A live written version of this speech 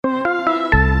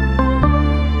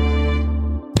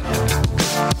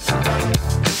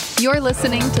You're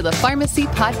listening to the Pharmacy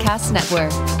Podcast Network.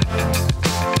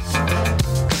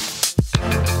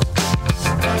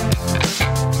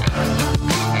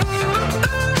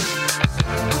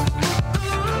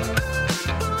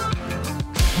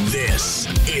 This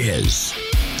is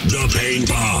the Pain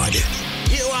Pod.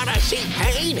 You want to see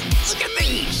pain? Look at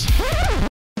these.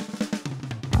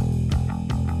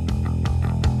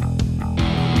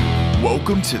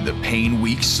 Welcome to the Pain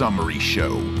Week Summary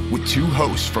Show with two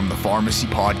hosts from the Pharmacy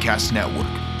Podcast Network.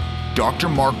 Dr.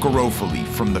 Mark Garofoli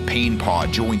from the Pain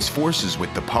Pod joins forces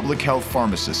with the public health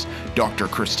pharmacist Dr.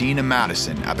 Christina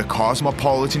Madison at the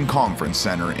Cosmopolitan Conference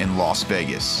Center in Las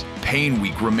Vegas. Pain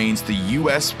Week remains the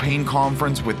U.S. pain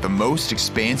conference with the most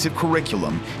expansive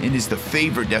curriculum and is the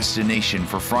favorite destination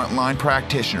for frontline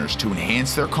practitioners to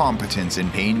enhance their competence in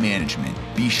pain management.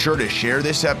 Be sure to share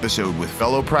this episode with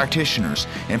fellow practitioners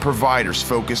and providers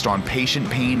focused on patient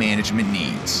pain management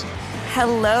needs.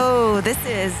 Hello, this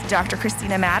is Dr.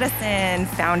 Christina Madison,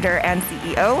 founder and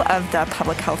CEO of the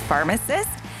Public Health Pharmacist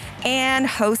and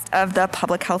host of the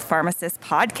Public Health Pharmacist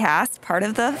podcast, part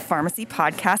of the Pharmacy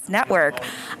Podcast Network.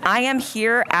 I am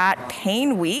here at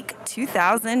Pain Week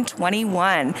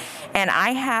 2021, and I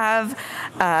have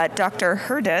Dr.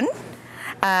 Herden,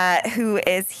 who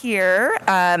is here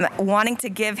wanting to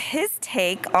give his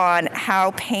take on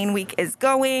how Pain Week is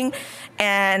going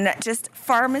and just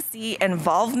pharmacy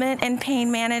involvement in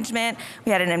pain management.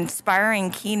 We had an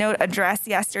inspiring keynote address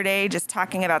yesterday just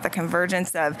talking about the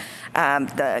convergence of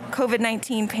the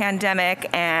COVID-19 pandemic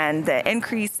and the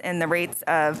increase in the rates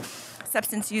of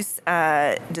substance use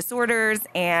disorders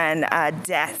and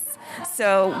deaths.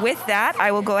 So with that,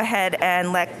 I will go ahead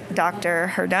and let Dr.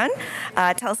 Herden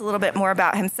tell us a little bit more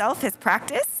about himself, his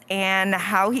practice, and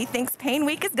how he thinks Pain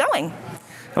Week is going.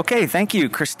 Okay, thank you,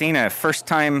 Christina.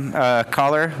 First-time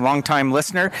caller, long-time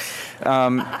listener.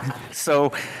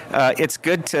 So it's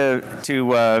good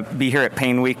to be here at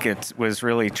Pain Week. It was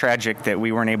really tragic that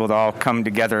we weren't able to all come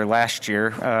together last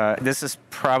year. This is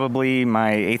probably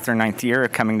my 8th or 9th year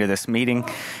of coming to this meeting.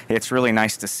 It's really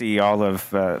nice to see all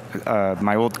of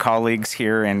my old colleagues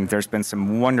here, and there's been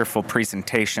some wonderful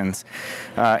presentations.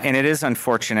 And it is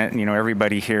unfortunate,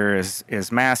 everybody here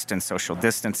is masked and social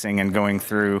distancing and going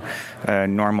through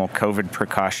normal COVID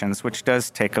precautions, which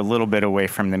does take a little bit away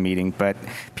from the meeting, but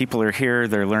people are here,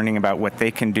 they're learning about what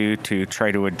they can do to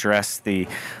try to address the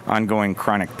ongoing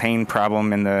chronic pain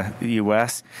problem in the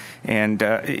U.S. And,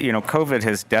 COVID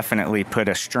has definitely put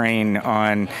a strain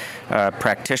on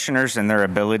practitioners and their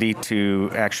ability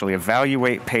to actually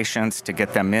evaluate patients, to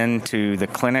get them into the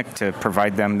clinic, to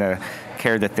provide them the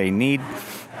care that they need.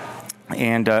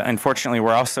 And unfortunately,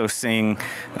 we're also seeing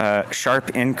sharp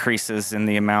increases in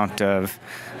the amount of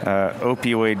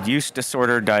opioid use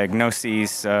disorder diagnoses,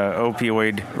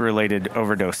 opioid-related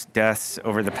overdose deaths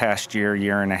over the past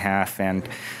year and a half. And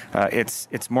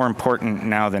it's more important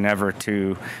now than ever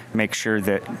to make sure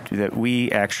that we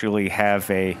actually have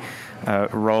a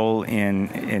role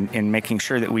in making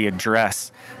sure that we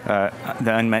address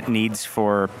the unmet needs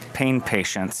for pain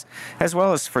patients, as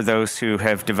well as for those who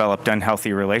have developed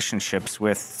unhealthy relationships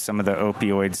with some of the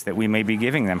opioids that we may be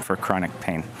giving them for chronic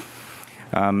pain.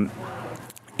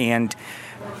 And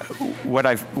what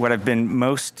I've been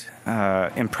most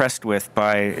impressed with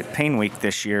by Pain Week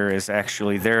this year is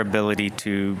actually their ability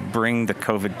to bring the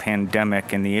COVID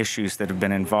pandemic and the issues that have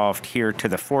been involved here to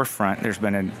the forefront. There's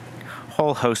been a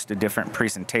whole host of different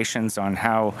presentations on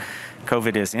how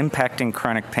COVID is impacting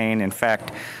chronic pain. In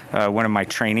fact, one of my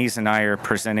trainees and I are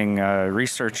presenting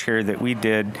research here that we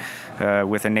did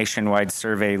with a nationwide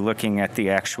survey looking at the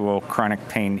actual chronic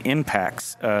pain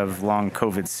impacts of long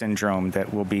COVID syndrome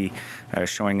that we'll be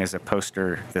showing as a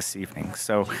poster this evening.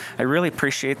 So I really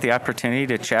appreciate the opportunity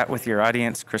to chat with your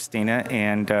audience, Christina,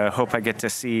 and hope I get to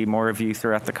see more of you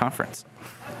throughout the conference.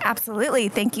 Absolutely.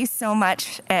 Thank you so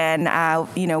much. And,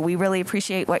 we really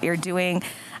appreciate what you're doing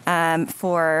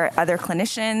for other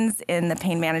clinicians in the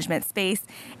pain management space.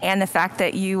 And the fact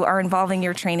that you are involving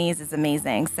your trainees is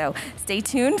amazing. So stay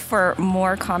tuned for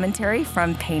more commentary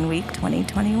from Pain Week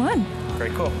 2021.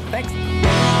 Very cool. Thanks.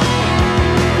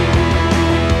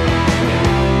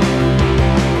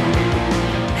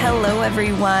 Hello,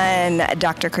 everyone.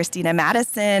 Dr. Christina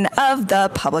Madison of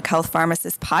the Public Health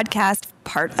Pharmacist podcast,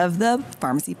 part of the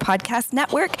Pharmacy Podcast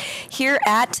Network, here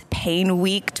at Pain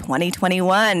Week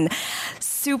 2021.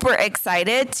 Super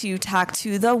excited to talk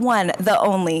to the one, the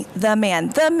only, the man,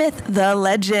 the myth, the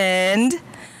legend,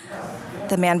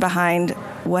 the man behind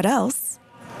what else?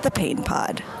 The Pain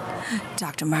Pod.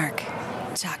 Dr. Mark,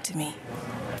 talk to me.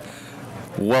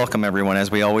 Welcome, everyone. As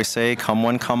we always say, come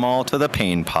one, come all to the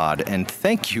Pain Pod. And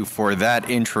thank you for that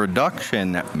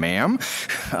introduction, ma'am.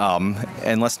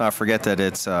 And let's not forget that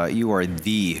it's you are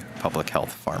the public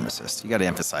health pharmacist. You got to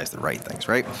emphasize the right things,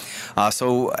 right?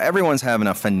 So everyone's having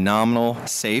a phenomenal,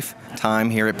 safe time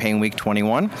here at Pain Week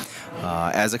 21,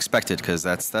 as expected, because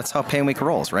that's how Pain Week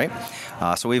rolls, right?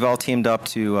 So we've all teamed up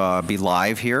to be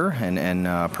live here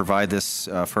and provide this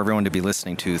for everyone to be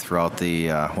listening to throughout the,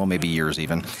 maybe years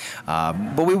even.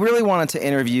 But we really wanted to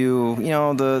interview,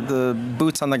 the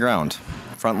boots on the ground,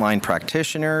 frontline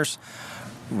practitioners,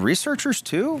 researchers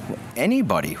too,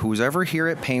 anybody who's ever here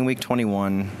at Pain Week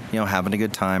 21, having a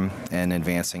good time and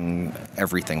advancing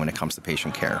everything when it comes to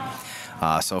patient care.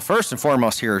 So first and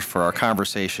foremost here for our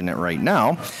conversation right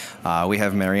now, we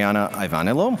have Mariana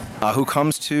Ivanillo, who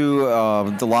comes to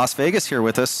the Las Vegas here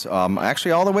with us,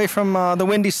 actually all the way from the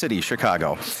Windy City,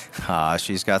 Chicago.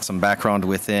 She's got some background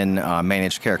within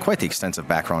managed care, quite the extensive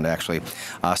background actually.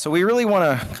 So we really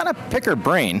want to kind of pick her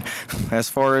brain as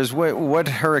far as what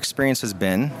her experience has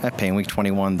been at Pain Week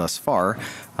 21 thus far.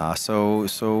 So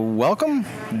welcome,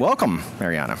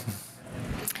 Mariana.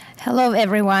 Hello,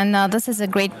 everyone. This is a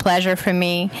great pleasure for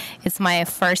me. It's my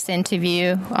first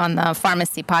interview on the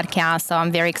Pharmacy podcast, so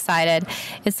I'm very excited.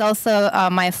 It's also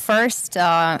my first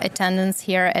attendance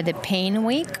here at the Pain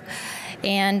Week.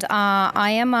 And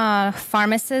I am a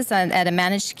pharmacist at a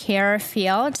managed care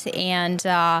field, and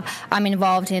I'm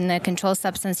involved in the controlled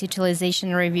substance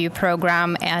utilization review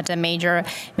program at a major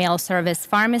mail service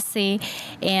pharmacy,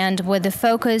 and with the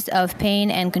focus of pain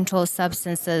and controlled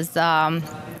substances.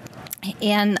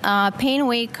 And Pain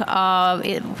Week,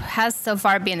 it has so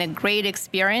far been a great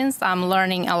experience. I'm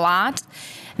learning a lot,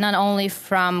 not only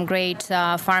from great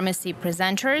pharmacy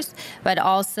presenters, but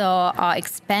also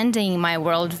expanding my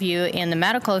worldview in the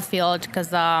medical field because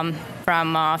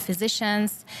from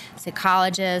physicians,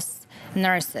 psychologists,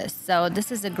 nurses. So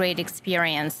this is a great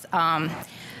experience.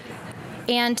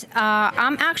 And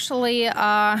I'm actually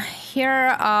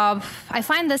here. I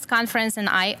find this conference an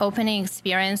eye-opening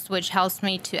experience, which helps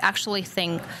me to actually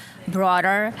think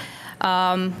broader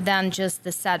than just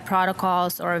the set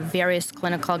protocols or various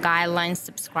clinical guidelines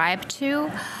subscribed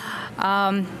to.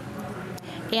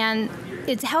 And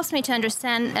it helps me to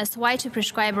understand as to why do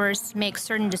prescribers make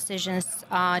certain decisions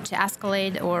to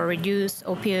escalate or reduce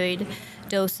opioid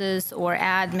doses or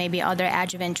add maybe other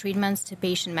adjuvant treatments to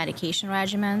patient medication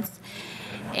regimens.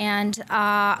 And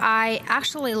I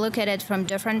actually look at it from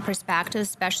different perspectives,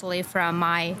 especially from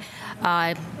my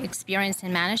experience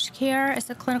in managed care as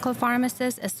a clinical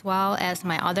pharmacist, as well as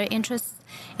my other interests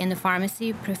in the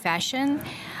pharmacy profession.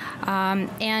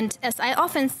 And as I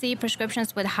often see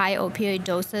prescriptions with high opioid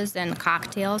doses and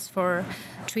cocktails for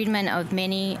treatment of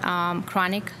many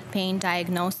chronic pain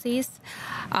diagnoses,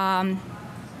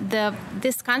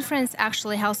 this conference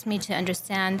actually helps me to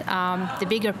understand the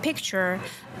bigger picture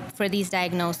for these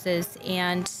diagnoses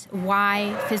and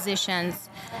why physicians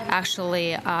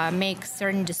actually make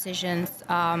certain decisions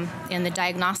in the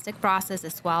diagnostic process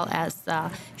as well as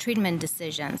treatment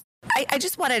decisions. I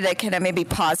just wanted to kind of maybe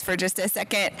pause for just a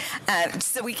second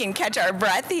so we can catch our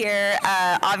breath here.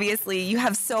 Obviously, you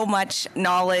have so much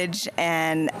knowledge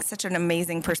and such an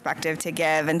amazing perspective to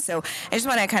give. And so I just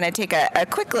want to kind of take a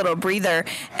quick little breather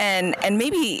and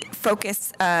maybe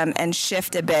focus and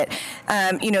shift a bit.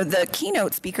 The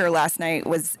keynote speaker last night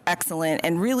was excellent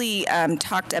and really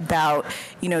talked about,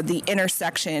 the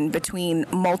intersection between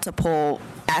multiple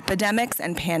epidemics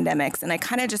and pandemics. And I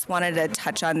kind of just wanted to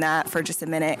touch on that for just a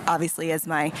minute, obviously, as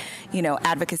my,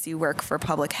 advocacy work for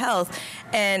public health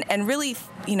and really,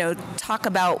 talk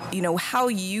about, how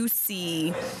you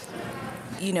see,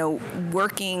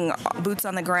 working boots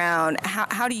on the ground.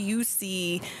 How do you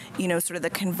see, sort of the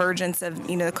convergence of,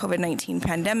 the COVID-19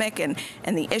 pandemic and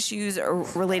the issues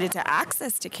related to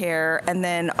access to care, and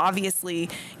then obviously,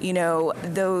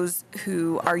 those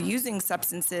who are using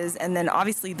substances, and then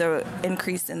obviously the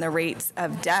increase in the rates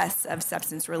of deaths of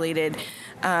substance-related,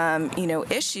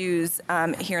 issues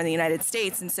here in the United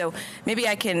States. And so maybe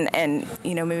I can,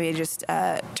 maybe just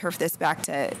turf this back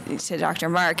to Dr.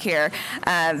 Mark here,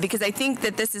 because I think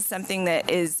that this is something that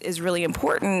is really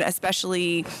important,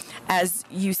 especially as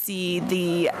you see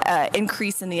the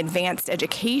increase in the advanced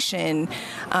education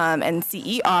and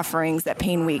CE offerings that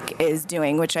Pain Week is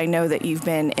doing, which I know that you've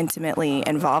been intimately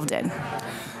involved in.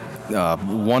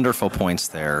 Wonderful points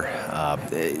there.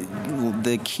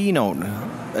 The keynote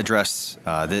address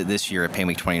this year at Pain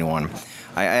Week 21,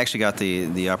 I actually got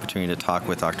the opportunity to talk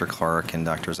with Dr. Clark and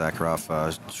Dr.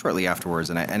 Zakharoff shortly afterwards,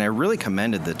 and I really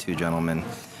commended the two gentlemen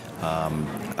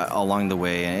along the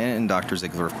way, and Dr.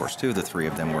 Ziegler, of course, too. The three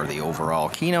of them were the overall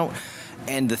keynote.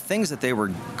 And the things that they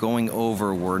were going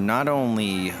over were not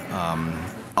only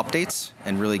updates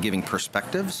and really giving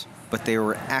perspectives, but they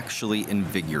were actually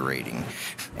invigorating.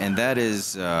 And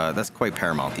that's quite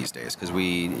paramount these days, because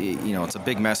it's a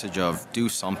big message of do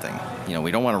something.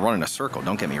 We don't want to run in a circle,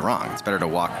 don't get me wrong. It's better to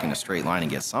walk in a straight line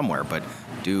and get somewhere, but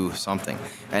do something.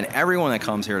 And everyone that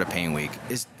comes here to Pain Week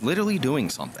is literally doing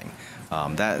something.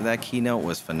 That keynote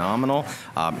was phenomenal.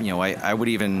 I would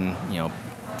even,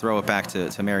 throw it back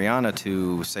to Mariana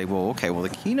to say,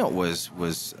 the keynote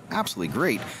was absolutely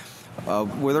great.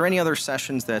 Were there any other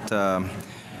sessions that,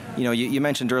 you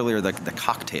mentioned earlier the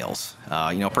cocktails.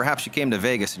 Perhaps you came to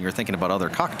Vegas and you're thinking about other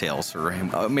cocktails, or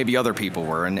maybe other people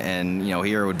were, and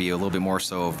here it would be a little bit more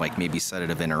so of like maybe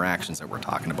sedative interactions that we're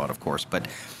talking about, of course. But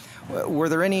were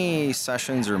there any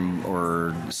sessions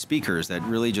or speakers that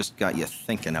really just got you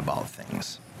thinking about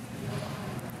things?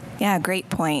 Yeah, great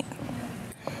point.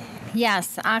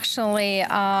 Yes, actually, there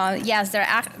are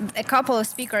a couple of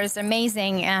speakers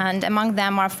amazing, and among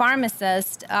them are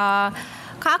pharmacists.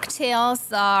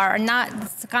 Cocktails are not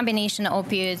a combination of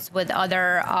opioids with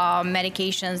other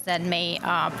medications that may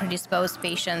predispose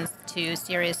patients to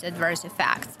serious adverse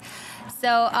effects.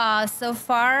 So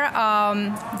far,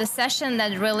 the session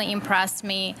that really impressed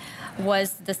me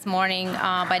was this morning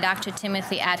by Dr.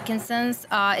 Timothy Atkinson.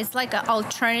 It's like an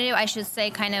alternative, I should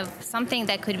say, kind of something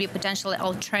that could be potentially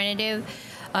alternative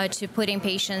to putting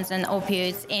patients on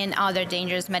opioids and other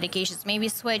dangerous medications. Maybe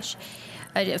switch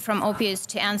from opioids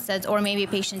to NSAIDs, or maybe a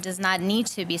patient does not need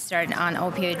to be started on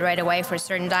opioid right away for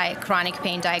certain chronic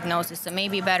pain diagnosis. So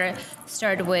maybe better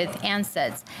start with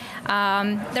NSAIDs.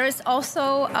 There is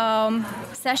also a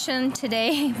session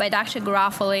today by Dr.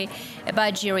 Garofoli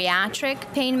about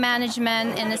geriatric pain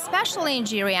management, and especially in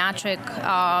geriatric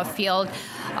field.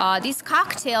 These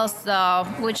cocktails,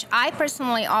 which I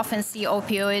personally often see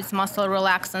opioids, muscle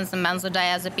relaxants, and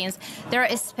benzodiazepines, they're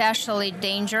especially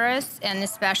dangerous, and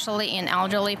especially in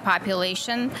elderly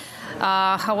population.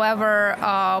 However,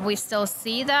 we still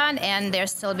see that, and they're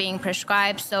still being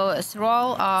prescribed. So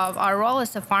our role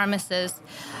as a pharmacist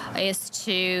is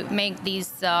to make these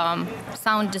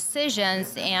sound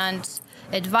decisions and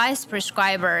advise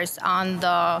prescribers on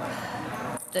the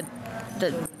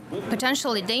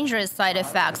potentially dangerous side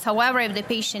effects. However, if the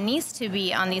patient needs to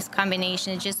be on these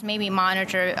combinations, just maybe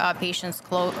monitor patients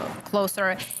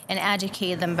closer and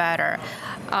educate them better.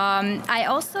 I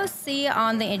also see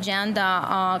on the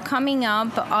agenda coming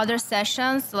up other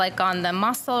sessions like on the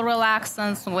muscle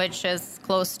relaxants, which is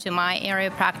close to my area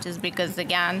of practice because,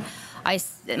 again,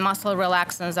 muscle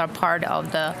relaxants are part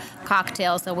of the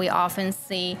cocktails that we often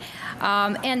see.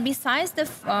 And besides the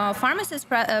pharmacist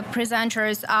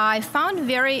presenters, I found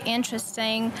very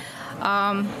interesting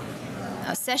a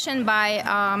session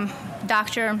by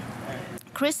Dr.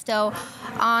 Christo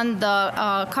on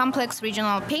the complex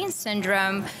regional pain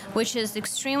syndrome, which is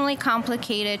extremely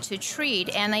complicated to treat.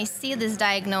 And I see this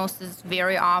diagnosis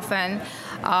very often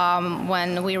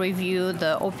when we review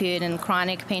the opioid and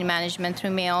chronic pain management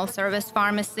through mail service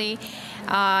pharmacy.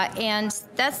 And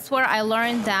that's where I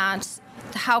learned that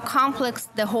how complex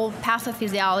the whole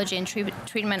pathophysiology and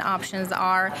treatment options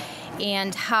are,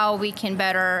 and how we can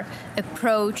better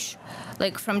approach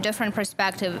from different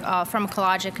perspective,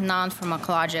 pharmacologic,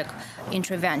 non-pharmacologic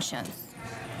interventions.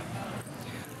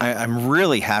 I'm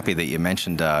really happy that you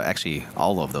mentioned actually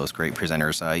all of those great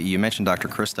presenters. You mentioned Dr.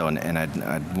 Christo, and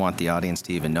I'd want the audience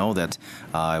to even know that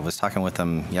I was talking with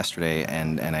him yesterday,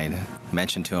 and I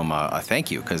mentioned to him a thank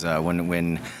you, because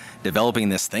when developing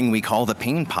this thing we call the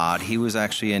Pain Pod, he was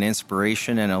actually an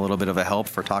inspiration and a little bit of a help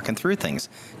for talking through things,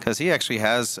 because he actually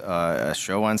has a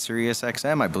show on Sirius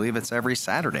XM. I believe it's every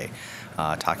Saturday,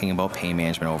 talking about pain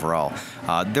management overall.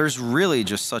 There's really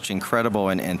just such incredible,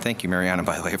 and thank you, Mariana,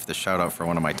 by the way, for the shout out for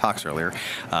one of my talks earlier.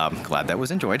 Glad that was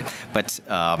enjoyed. But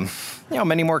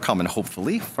many more coming,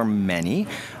 hopefully, for many.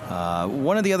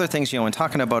 One of the other things, when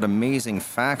talking about amazing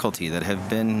faculty that have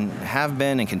been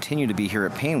and continue to be here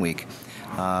at Pain Week,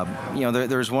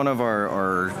 there's one of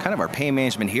our pain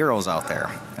management heroes out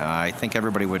there. I think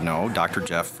everybody would know, Dr.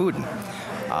 Jeff Fuden.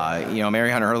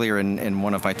 Mariana, earlier in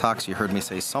one of my talks, you heard me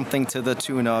say something to the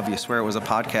tune of, you swear it was a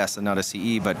podcast and not a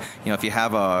CE, but if you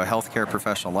have a healthcare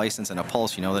professional license and a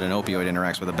pulse, you know that an opioid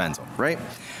interacts with a benzo, right?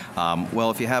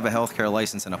 Well, if you have a healthcare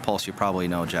license and a pulse, you probably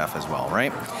know Jeff as well,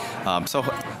 right? So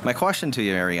my question to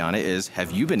you, Mariana, is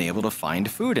have you been able to find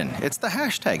Fuden? It's the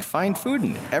hashtag, find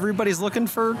Fuden. Everybody's looking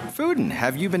for Fuden.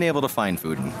 Have you been able to find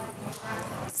Fuden?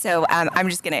 So I'm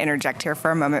just going to interject here for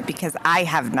a moment because I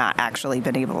have not actually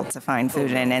been able to find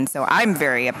Fuden, and so I'm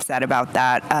very upset about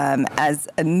that as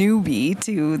a newbie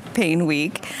to Pain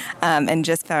Week, and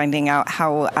just finding out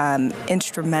how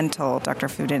instrumental Dr.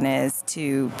 Fuden is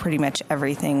to pretty much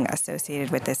everything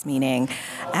associated with this meeting.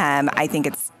 I think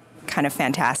it's kind of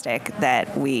fantastic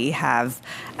that we have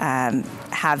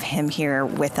him here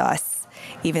with us,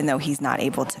 even though he's not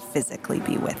able to physically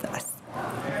be with us.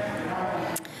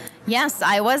 Yes,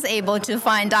 I was able to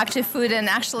find Dr. Fuden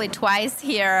actually twice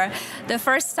here. The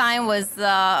first time was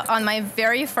on my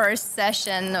very first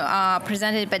session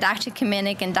presented by Dr.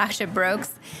 Kamienic and Dr.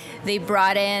 Brooks. They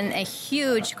brought in a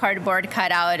huge cardboard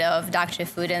cutout of Dr.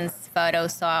 Fuden's photo,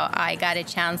 so I got a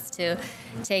chance to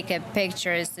take a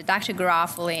picture. So Dr.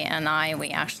 Garofoli and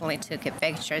we actually took a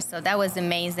picture, so that was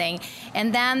amazing.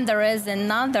 And then there is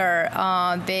another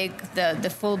big,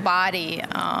 the full body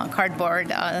cardboard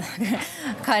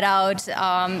cutout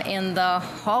in the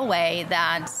hallway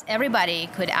that everybody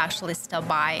could actually stop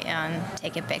by and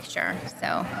take a picture.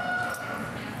 So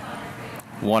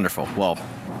wonderful. Well,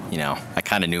 I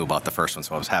kind of knew about the first one,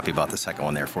 so I was happy about the second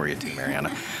one there for you too,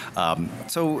 Mariana.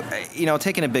 So,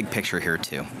 taking a big picture here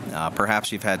too,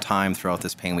 perhaps you've had time throughout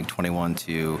this Pain Week 21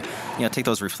 to, take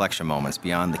those reflection moments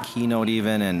beyond the keynote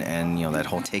even and that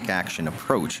whole take action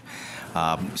approach.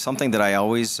 Something that I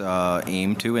always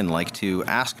aim to and like to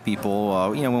ask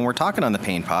people, when we're talking on the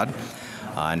Pain Pod,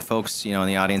 and folks, in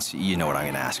the audience, you know what I'm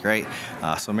going to ask, right?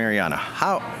 So Mariana,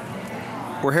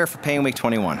 we're here for Pain Week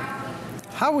 21.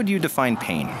 How would you define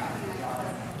pain?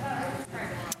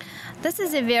 This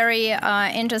is a very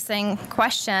interesting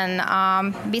question.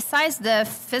 Besides the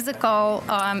physical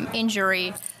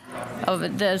injury,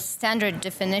 of the standard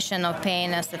definition of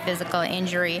pain as a physical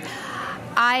injury,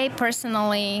 I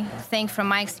personally think from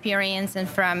my experience and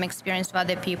from experience of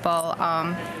other people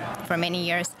for many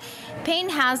years, pain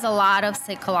has a lot of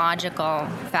psychological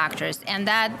factors, and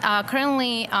that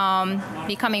currently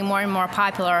becoming more and more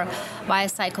popular by a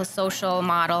psychosocial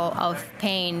model of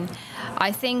pain.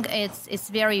 I think it's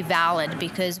very valid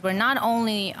because we're not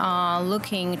only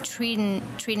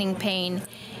treating pain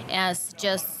as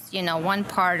just one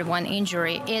part, one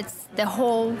injury. It's the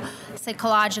whole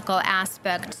psychological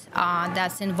aspect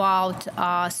that's involved,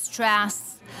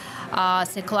 stress,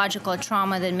 psychological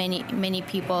trauma that many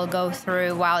people go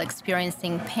through while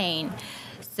experiencing pain.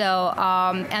 So,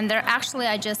 and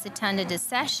I just attended a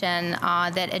session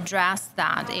that addressed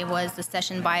that. It was a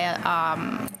session by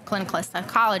a clinical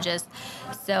psychologist,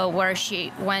 so where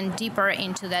she went deeper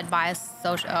into that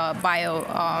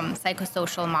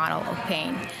psychosocial model of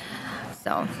pain.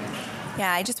 So.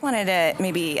 Yeah, I just wanted to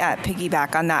maybe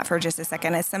piggyback on that for just a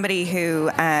second. As somebody who,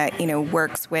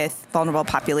 works with vulnerable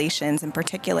populations, in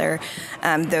particular,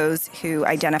 those who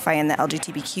identify in the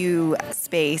LGBTQ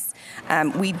space,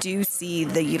 we do see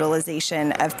the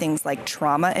utilization of things like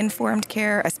trauma-informed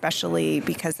care, especially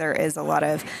because there is a lot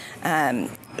of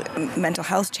mental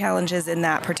health challenges in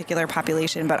that particular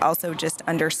population, but also just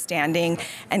understanding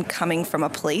and coming from a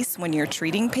place when you're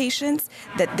treating patients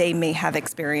that they may have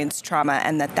experienced trauma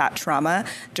and that trauma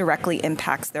directly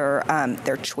impacts their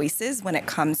choices when it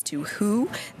comes to who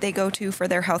they go to for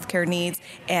their healthcare needs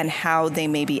and how they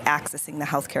may be accessing the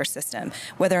healthcare system,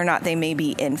 whether or not they may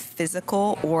be in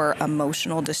physical or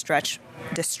emotional distress,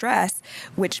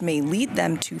 which may lead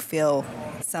them to feel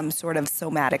some sort of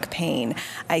somatic pain.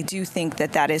 I do think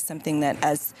that is something that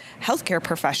as healthcare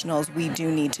professionals, we do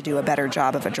need to do a better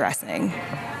job of addressing.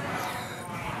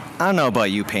 I don't know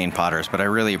about you pain potters, but I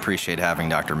really appreciate having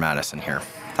Dr. Madison here.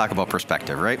 Talk about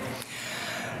perspective, right?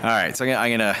 All right, so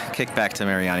I'm going to kick back to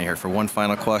Mariana here for one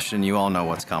final question. You all know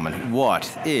what's coming.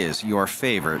 What is your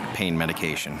favorite pain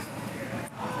medication?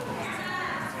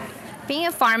 Being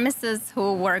a pharmacist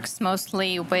who works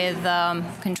mostly with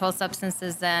controlled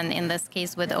substances and in this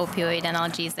case with opioid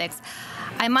analgesics,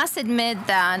 I must admit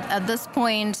that at this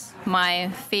point my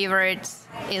favorite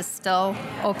is still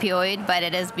opioid, but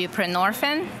it is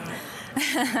buprenorphine.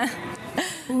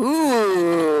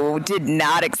 Ooh, did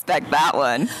not expect that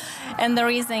one. And the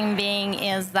reason being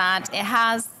is that it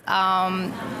has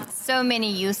so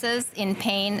many uses in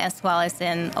pain as well as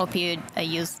in opioid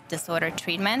use disorder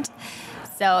treatment.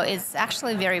 So it's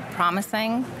actually very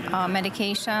promising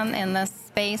medication in this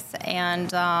space,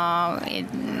 and it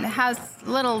has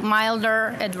little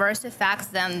milder adverse effects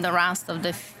than the rest of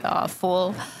the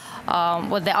full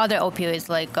with the other opioids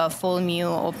like full mu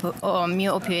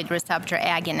opioid receptor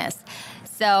agonists.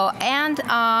 So, and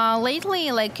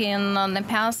lately, like in the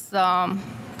past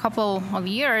couple of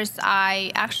years,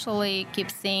 I actually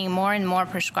keep seeing more and more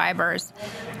prescribers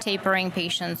tapering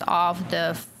patients off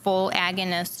the full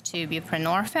agonist to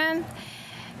buprenorphine.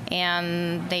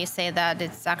 and they say that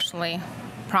it's actually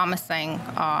promising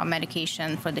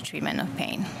medication for the treatment of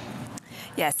pain.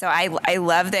 Yeah, so I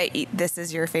love that this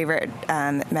is your favorite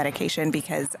medication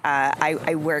because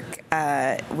I work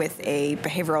with a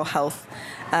behavioral health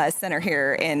center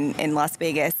here in Las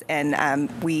Vegas, and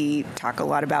we talk a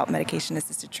lot about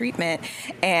medication-assisted treatment.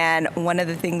 And one of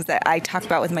the things that I talk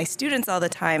about with my students all the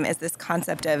time is this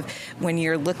concept of when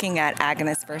you're looking at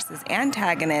agonists versus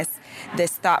antagonists,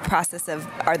 this thought process of,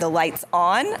 are the lights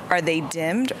on, are they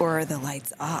dimmed, or are the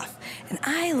lights off? And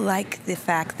I like the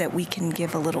fact that we can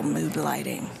give a little mood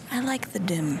lighting. I like the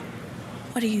dim.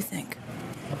 What do you think?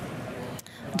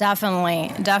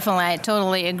 Definitely. I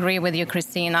totally agree with you,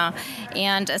 Christina.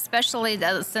 And especially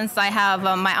since I have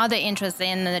my other interest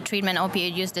in the treatment of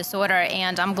opioid use disorder,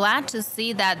 and I'm glad to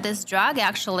see that this drug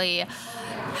actually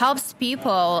helps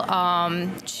people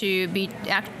to be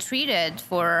treated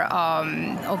for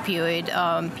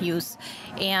opioid use.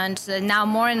 And now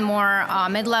more and more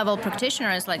mid-level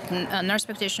practitioners, like nurse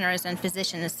practitioners and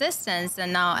physician assistants, are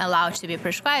now allowed to be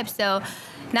prescribed. So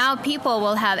now people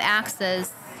will have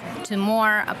access to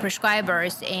more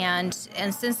prescribers, and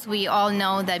since we all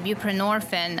know that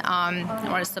buprenorphine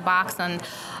or Suboxone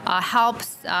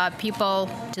helps people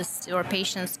or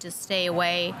patients to stay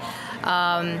away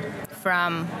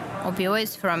from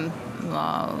opioids, from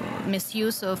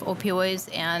misuse of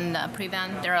opioids, and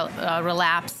prevent their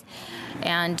relapse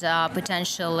and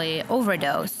potentially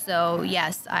overdose. So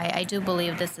yes, I do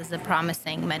believe this is a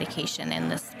promising medication in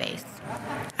this space.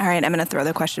 All right, I'm going to throw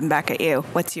the question back at you.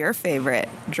 What's your favorite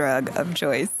drug of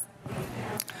choice?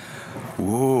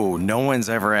 Ooh, no one's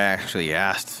ever actually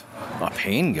asked a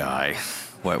pain guy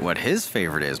what his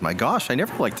favorite is. My gosh, I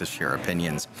never like to share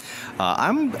opinions.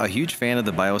 I'm a huge fan of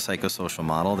the biopsychosocial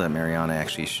model that Mariana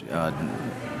actually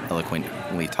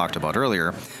eloquently talked about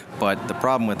earlier, but the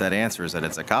problem with that answer is that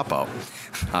it's a cop-out,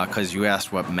 because you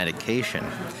asked what medication.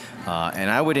 And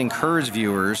I would encourage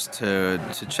viewers to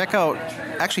check out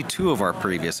actually 2 of our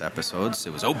previous episodes.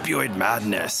 It was Opioid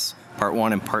Madness, Part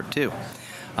 1 and Part 2.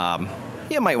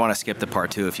 You might want to skip to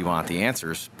Part 2 if you want the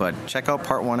answers, but check out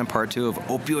Part 1 and Part 2 of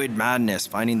Opioid Madness,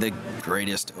 finding the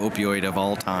greatest opioid of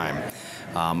all time.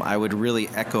 I would really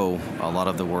echo a lot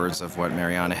of the words of what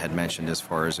Mariana had mentioned as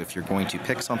far as if you're going to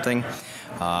pick something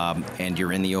and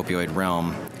you're in the opioid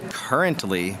realm,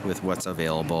 currently with what's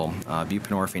available,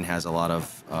 buprenorphine has a lot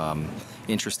of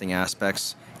interesting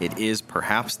aspects. It is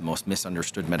perhaps the most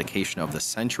misunderstood medication of the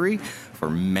century for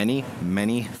many,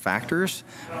 many factors.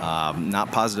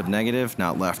 Not positive, negative,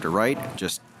 not left or right,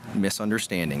 just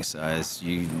misunderstandings. As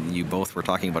you both were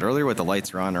talking about earlier, with the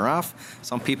lights are on or off.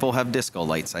 Some people have disco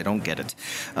lights. I don't get it.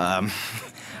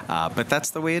 But that's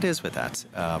the way it is with that.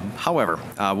 However,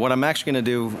 what I'm actually going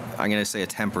to do, I'm going to say a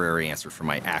temporary answer for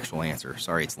my actual answer.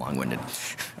 Sorry, it's long-winded.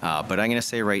 But I'm going to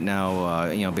say right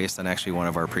now, based on actually one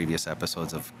of our previous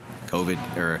episodes of COVID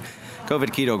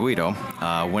Keto Guido,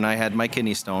 when I had my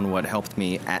kidney stone, what helped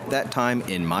me at that time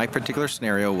in my particular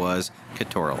scenario was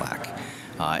ketorolac.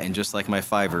 And just like my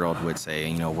 5-year-old would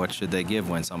say, what should they give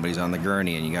when somebody's on the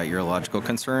gurney and you got urological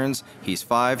concerns? He's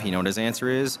 5. You know what his answer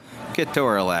is?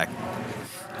 Ketorolac.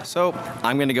 So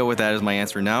I'm going to go with that as my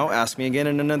answer now. Ask me again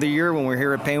in another year when we're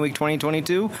here at Pain Week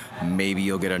 2022. Maybe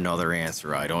you'll get another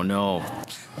answer. I don't know.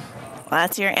 Well,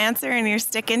 that's your answer, and you're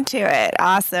sticking to it.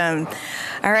 Awesome.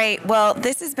 All right. Well,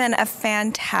 this has been a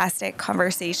fantastic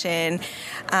conversation.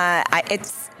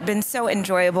 It's been so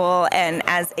enjoyable, and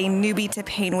as a newbie to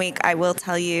Pain Week, I will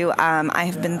tell you I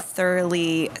have been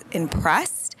thoroughly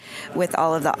impressed with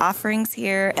all of the offerings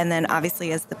here. And then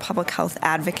obviously as the public health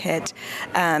advocate,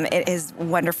 it is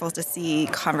wonderful to see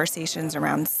conversations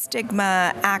around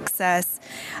stigma, access,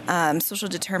 social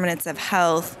determinants of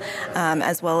health,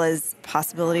 as well as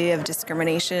possibility of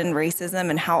discrimination, racism,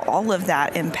 and how all of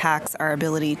that impacts our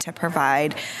ability to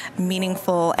provide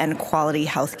meaningful and quality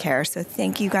health care. So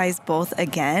thank you guys both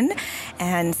again,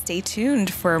 and stay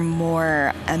tuned for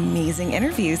more amazing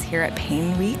interviews here at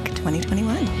Pain Week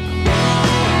 2021.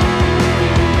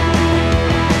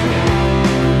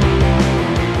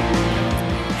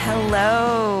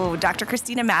 Hello, Dr.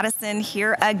 Christina Madison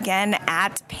here again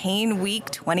at Pain Week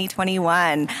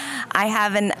 2021. I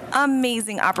have an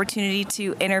amazing opportunity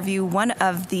to interview one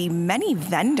of the many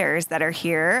vendors that are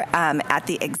here at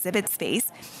the exhibit space.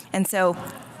 And so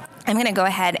I'm going to go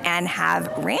ahead and have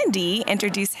Randy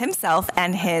introduce himself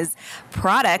and his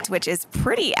product, which is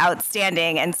pretty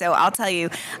outstanding. And so I'll tell you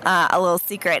a little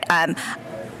secret.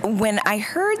 When I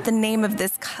heard the name of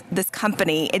this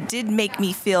company, it did make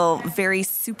me feel very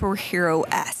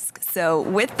superhero-esque. So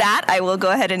with that, I will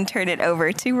go ahead and turn it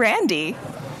over to Randy.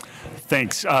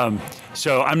 Thanks.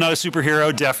 So I'm not a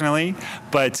superhero, definitely,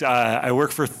 but I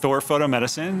work for Thor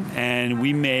Photomedicine, and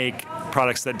we make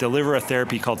products that deliver a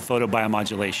therapy called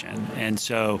photobiomodulation. And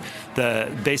so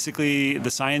basically the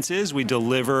science is we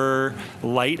deliver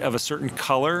light of a certain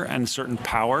color and certain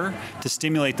power to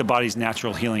stimulate the body's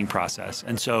natural healing process.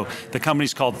 And so the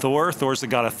company's called Thor. Thor's the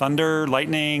god of thunder,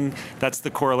 lightning. That's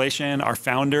the correlation. Our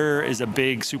founder is a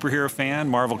big superhero fan,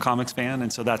 Marvel Comics fan,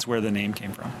 and so that's where the name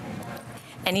came from.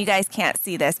 And you guys can't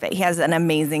see this, but he has an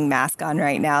amazing mask on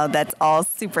right now that's all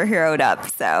superheroed up.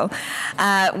 So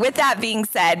with that being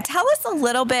said, tell us a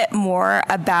little bit more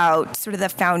about sort of the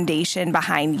foundation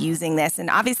behind using this. And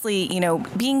obviously, you know,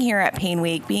 being here at Pain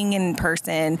Week, being in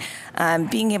person,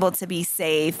 being able to be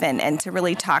safe and to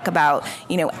really talk about,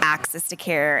 you know, access to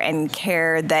care and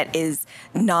care that is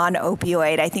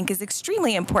non-opioid, I think is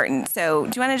extremely important. So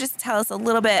do you want to just tell us a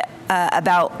little bit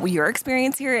about your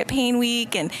experience here at Pain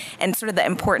Week and sort of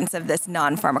the importance of this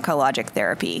non-pharmacologic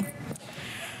therapy?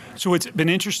 So what's been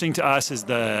interesting to us is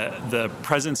the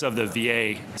presence of the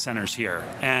VA centers here.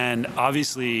 And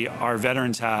obviously our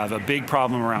veterans have a big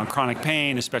problem around chronic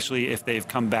pain, especially if they've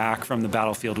come back from the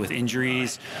battlefield with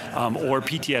injuries or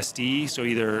PTSD, so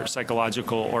either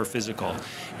psychological or physical.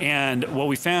 And what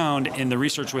we found in the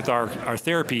research with our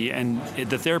therapy, and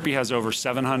the therapy has over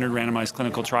 700 randomized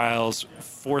clinical trials,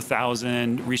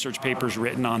 4,000 research papers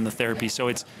written on the therapy. So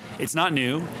it's not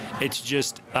new. It's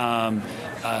just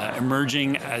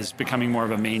emerging as becoming more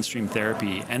of a mainstream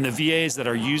therapy. And the VAs that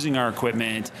are using our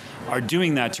equipment are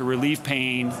doing that to relieve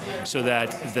pain so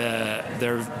that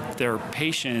their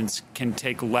patients can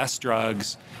take less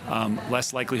drugs,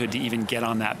 less likelihood to even get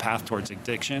on that path towards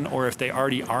addiction, or if they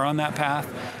already are on that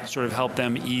path, sort of help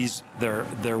them ease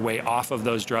their way off of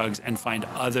those drugs and find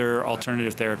other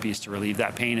alternative therapies to relieve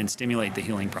that pain and stimulate the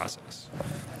healing process.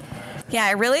 Yeah,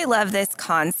 I really love this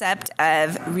concept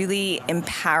of really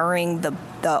empowering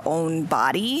the own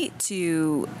body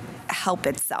to help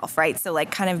itself, right? So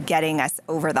like kind of getting us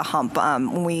over the hump.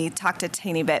 When we talked a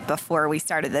tiny bit before we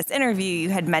started this interview, you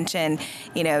had mentioned,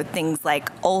 you know, things like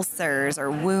ulcers or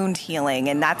wound healing.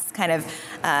 And that's kind of,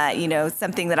 you know,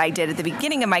 something that I did at the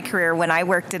beginning of my career when I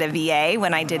worked at a VA,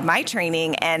 when I did my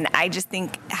training. And I just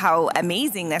think how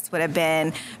amazing this would have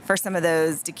been for some of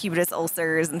those decubitus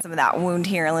ulcers and some of that wound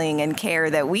healing and care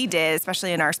that we did,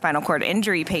 especially in our spinal cord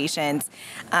injury patients.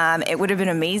 It would have been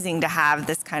amazing to have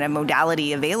this kind of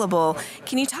modality available.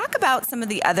 Can you talk about some of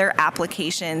the other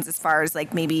applications as far as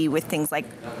like maybe with things like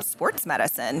sports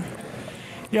medicine?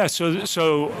 Yeah,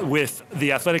 so with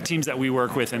the athletic teams that we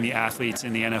work with and the athletes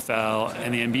in the NFL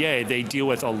and the NBA, they deal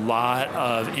with a lot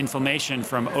of inflammation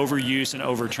from overuse and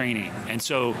overtraining. And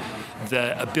so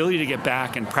the ability to get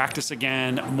back and practice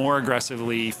again more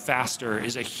aggressively, faster,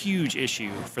 is a huge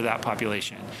issue for that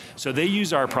population. So they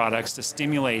use our products to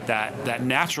stimulate that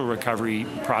natural recovery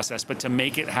process, but to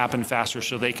make it happen faster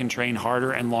so they can train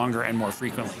harder and longer and more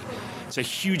frequently. It's a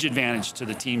huge advantage to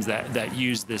the teams that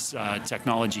use this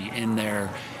technology in their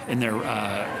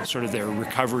sort of their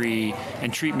recovery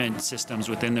and treatment systems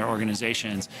within their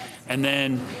organizations. And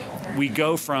then we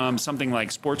go from something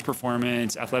like sports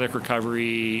performance, athletic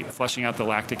recovery, flushing out the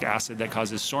lactic acid that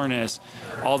causes soreness,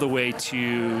 all the way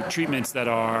to treatments that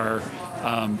are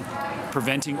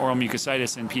preventing oral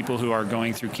mucositis in people who are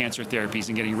going through cancer therapies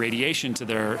and getting radiation to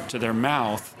their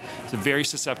mouth. It's a very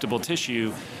susceptible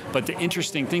tissue. But the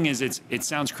interesting thing is it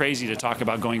sounds crazy to talk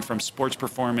about going from sports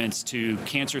performance to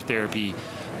cancer therapy.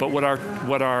 But what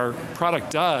our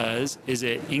product does is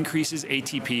it increases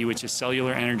ATP, which is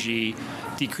cellular energy,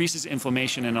 decreases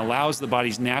inflammation, and allows the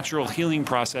body's natural healing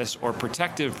process or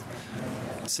protective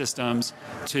systems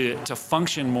to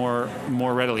function more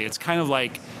readily. It's kind of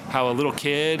like how a little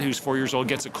kid who's 4 years old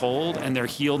gets a cold and they're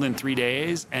healed in 3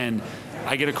 days, and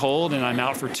I get a cold and I'm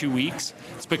out for 2 weeks.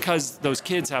 It's because those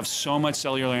kids have so much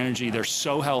cellular energy, they're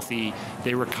so healthy,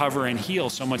 they recover and heal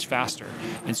so much faster.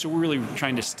 And so we're really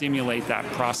trying to stimulate that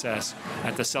process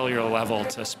at the cellular level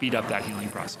to speed up that healing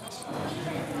process.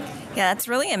 Yeah, that's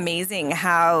really amazing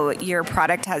how your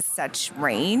product has such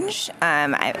range,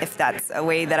 if that's a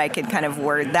way that I could kind of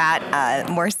word that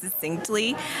more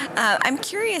succinctly. I'm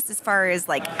curious as far as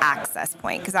like access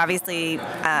point, because obviously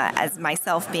as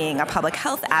myself being a public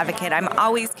health advocate, I'm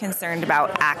always concerned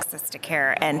about access to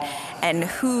care and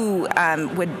who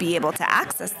would be able to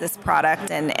access this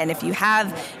product. And if you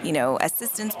have, you know,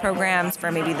 assistance programs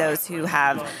for maybe those who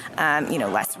have, you know,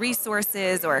 less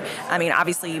resources, or, I mean,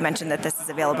 obviously you mentioned that this is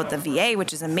available at the VA,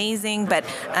 which is amazing, but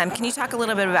can you talk a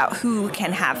little bit about who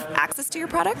can have access to your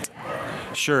product?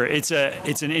 Sure, it's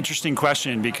an interesting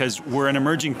question because we're an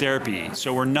emerging therapy,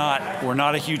 so we're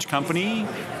not a huge company.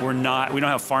 We don't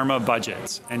have pharma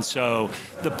budgets, and so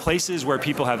the places where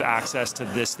people have access to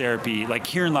this therapy, like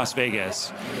here in Las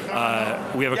Vegas,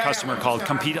 we have a customer called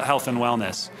Compete Health and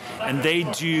Wellness, and they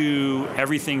do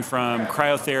everything from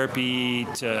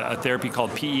cryotherapy to a therapy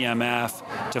called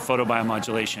PEMF to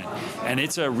photobiomodulation, and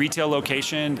it's a retail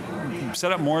location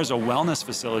set up more as a wellness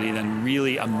facility than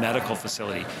really a medical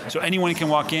facility. So anyone can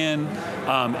walk in.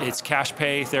 It's cash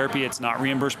pay therapy. It's not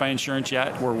reimbursed by insurance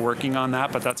yet. We're working on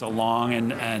that, but that's a long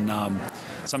and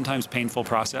sometimes painful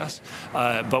process.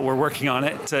 But we're working on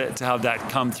it to have that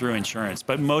come through insurance.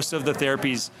 But most of the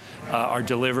therapies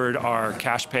are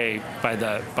cash pay by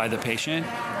the patient,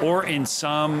 or in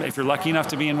some, if you're lucky enough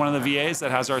to be in one of the VAs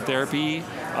that has our therapy.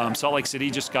 Salt Lake City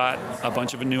just got a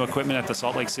bunch of new equipment at the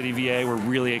Salt Lake City VA. We're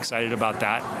really excited about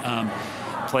that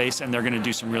place, and they're going to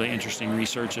do some really interesting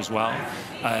research as well.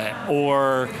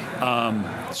 Or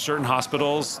certain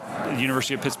hospitals, the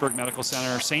University of Pittsburgh Medical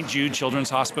Center, St. Jude Children's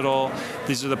Hospital.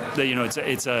 These are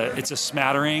it's a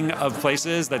smattering of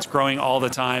places that's growing all the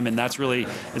time, and that's really,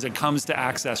 as it comes to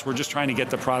access, we're just trying to get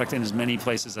the product in as many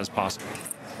places as possible.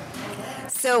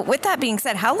 So with that being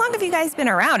said, how long have you guys been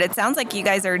around? It sounds like you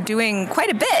guys are doing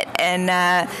quite a bit, and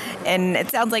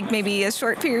it sounds like maybe a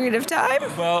short period of time.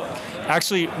 Well,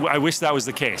 actually, I wish that was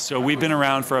the case. So we've been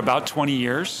around for about 20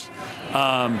 years.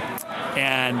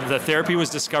 And the therapy was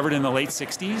discovered in the late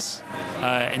 60s.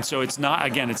 And so it's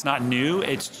not new.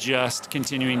 It's just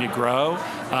continuing to grow.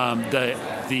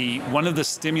 One of the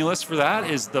stimulus for that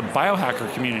is the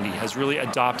biohacker community has really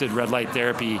adopted red light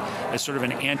therapy as sort of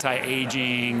an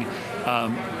anti-aging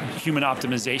human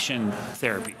optimization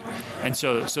therapy. And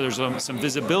so there's some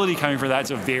visibility coming for that.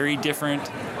 It's a very different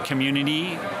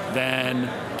community than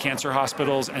cancer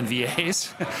hospitals and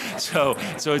VAs. so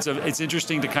it's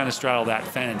interesting to kind of straddle that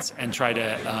fence and try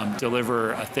to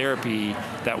deliver a therapy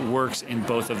that works in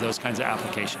both of those kinds of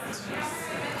applications.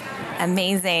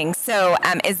 Amazing. So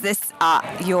is this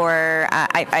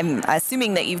I'm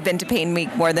assuming that you've been to Pain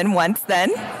Week more than once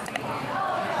then?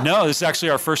 No, this is actually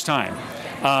our first time.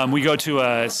 We go to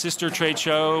a sister trade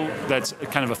show that's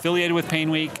kind of affiliated with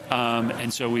Pain Week,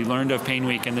 and so we learned of Pain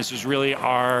Week, and this is really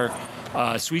our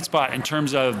sweet spot in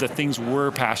terms of the things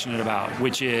we're passionate about,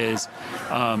 which is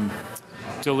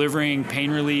delivering pain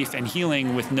relief and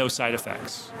healing with no side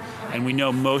effects. And we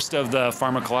know most of the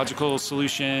pharmacological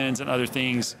solutions and other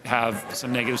things have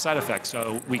some negative side effects,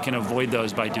 so we can avoid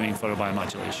those by doing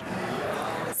photobiomodulation.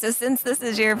 So since this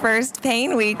is your first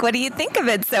Pain Week, what do you think of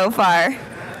it so far?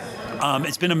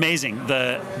 It's been amazing.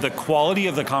 The quality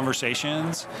of the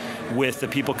conversations with the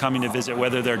people coming to visit,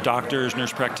 whether they're doctors,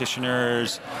 nurse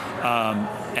practitioners,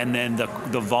 and then the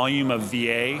volume of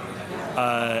VA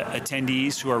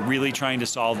attendees who are really trying to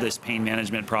solve this pain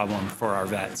management problem for our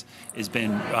vets has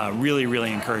been really,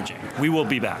 really encouraging. We will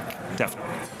be back,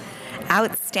 definitely.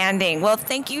 Outstanding. Well,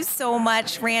 thank you so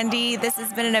much, Randy. This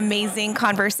has been an amazing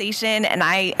conversation, and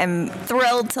I am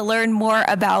thrilled to learn more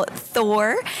about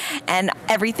Thor and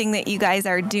everything that you guys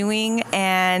are doing.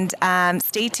 And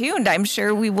stay tuned. I'm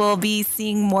sure we will be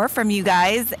seeing more from you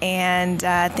guys. And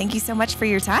thank you so much for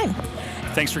your time.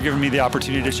 Thanks for giving me the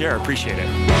opportunity to share. Appreciate it.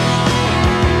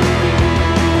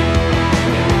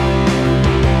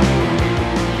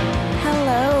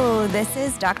 This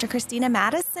is Dr. Christina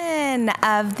Madison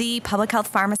of the Public Health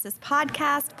Pharmacist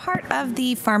Podcast, part of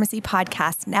the Pharmacy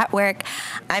Podcast Network.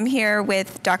 I'm here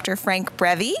with Dr. Frank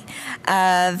Brevi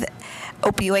of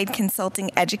Opioid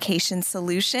Consulting Education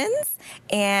Solutions,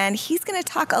 and he's going to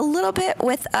talk a little bit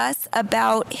with us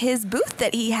about his booth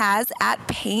that he has at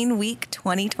Pain Week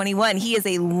 2021. He is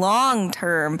a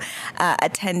long-term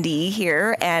attendee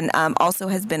here and also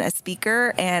has been a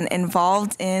speaker and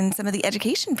involved in some of the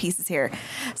education pieces here.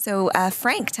 So,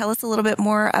 Frank, tell us a little bit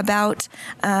more about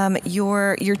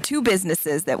your two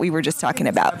businesses that we were just talking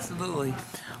about. Absolutely.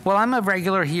 Well, I'm a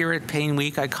regular here at Pain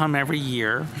Week. I come every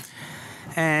year.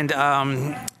 And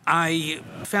I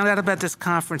found out about this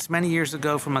conference many years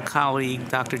ago from a colleague,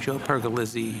 Dr. Joe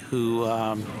Pergolizzi, who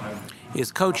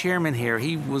is co-chairman here.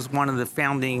 He was one of the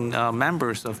founding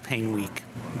members of Pain Week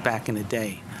back in the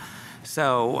day.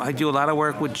 So I do a lot of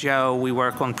work with Joe. We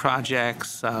work on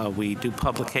projects. We do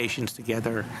publications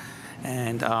together.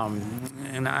 And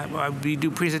we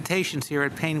do presentations here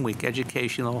at Pain Week,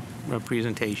 educational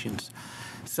presentations.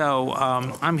 So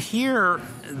I'm here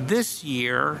this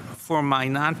year for my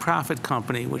nonprofit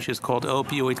company, which is called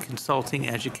Opioid Consulting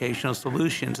Educational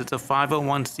Solutions. It's a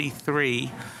 501c3,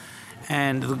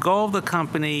 And the goal of the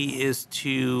company is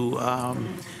to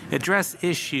address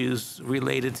issues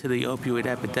related to the opioid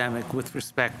epidemic with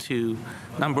respect to,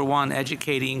 number one,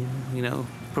 educating,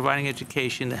 providing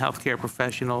education to healthcare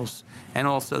professionals and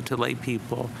also to lay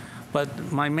people.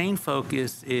 But my main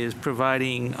focus is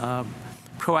providing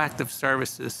proactive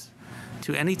services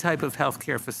to any type of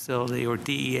healthcare facility or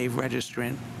DEA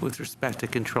registrant with respect to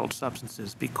controlled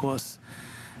substances, because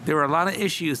there are a lot of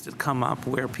issues that come up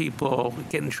where people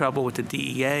get in trouble with the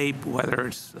DEA, whether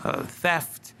it's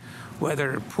theft,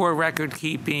 whether poor record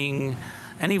keeping,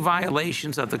 any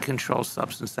violations of the Controlled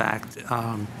Substance Act.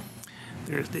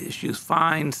 There's the issues,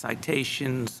 fines,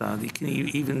 citations,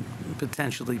 even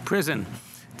potentially prison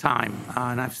time,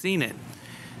 and I've seen it.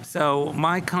 So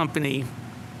my company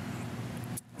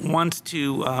wants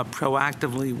to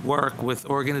proactively work with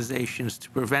organizations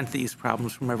to prevent these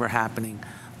problems from ever happening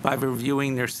by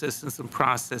reviewing their systems and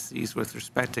processes with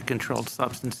respect to controlled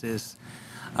substances,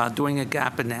 doing a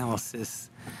gap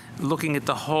analysis, looking at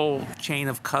the whole chain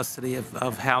of custody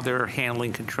of how they're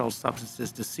handling controlled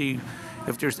substances to see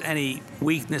if there's any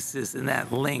weaknesses in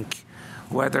that link,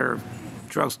 whether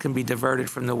drugs can be diverted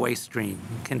from the waste stream,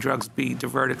 can drugs be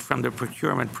diverted from the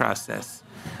procurement process,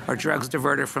 are drugs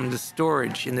diverted from the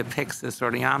storage in the Pyxis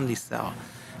or the Omnicell.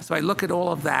 So I look at all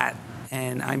of that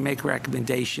and I make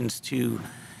recommendations to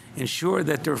ensure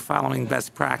that they're following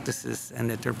best practices and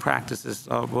that their practices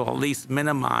will at least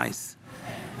minimize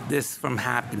this from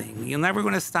happening. You're never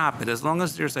going to stop it. As long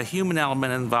as there's a human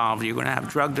element involved, you're going to have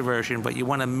drug diversion, but you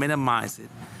want to minimize it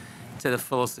to the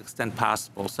fullest extent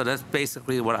possible. So that's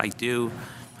basically what I do.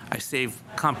 I save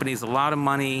companies a lot of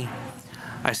money.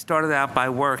 I started out by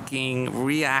working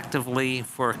reactively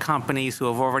for companies who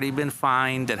have already been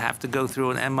fined that have to go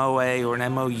through an MOA or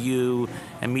an MOU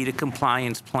and meet a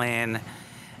compliance plan,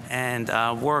 and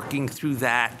working through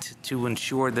that to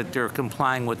ensure that they're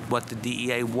complying with what the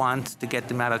DEA wants to get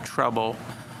them out of trouble.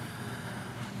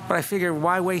 But I figure,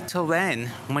 why wait till then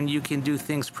when you can do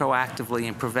things proactively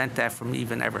and prevent that from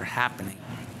even ever happening?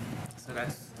 So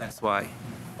that's why.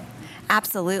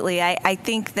 Absolutely. I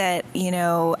think that,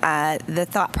 the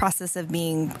thought process of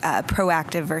being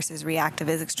proactive versus reactive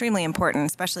is extremely important,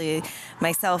 especially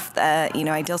myself.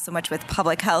 I deal so much with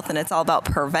public health and it's all about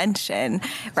prevention,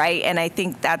 right? And I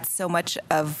think that's so much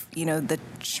of, the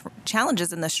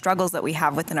challenges and the struggles that we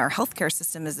have within our healthcare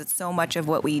system is that so much of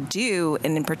what we do,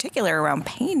 and in particular around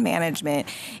pain management,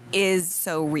 is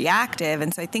so reactive.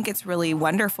 And so I think it's really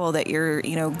wonderful that you're,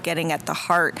 getting at the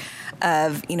heart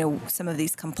of, some of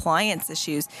these compliance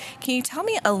issues. Can you tell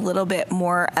me a little bit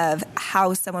more of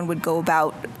how someone would go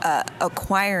about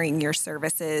acquiring your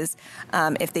services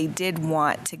if they did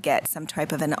want to get some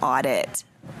type of an audit?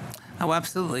 Oh,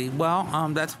 absolutely.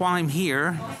 Well, that's why I'm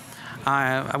here.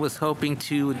 I was hoping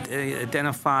to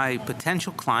identify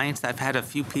potential clients. I've had a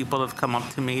few people have come up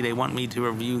to me. They want me to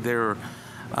review their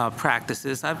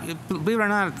practices. Believe it or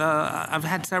not, I've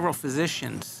had several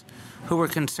physicians who were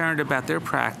concerned about their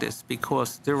practice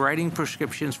because they're writing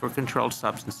prescriptions for controlled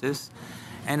substances,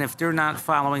 and if they're not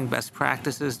following best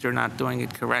practices, they're not doing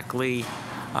it correctly,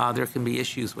 there can be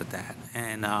issues with that.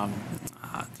 And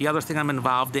the other thing I'm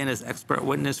involved in is expert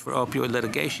witness for opioid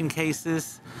litigation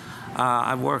cases.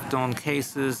 I've worked on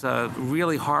cases,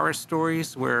 really horror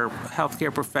stories where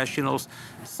healthcare professionals,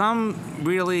 some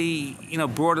really,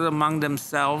 brought it among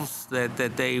themselves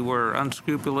that they were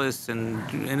unscrupulous and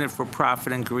in it for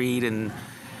profit and greed, and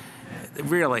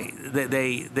really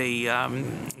they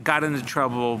got into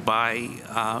trouble by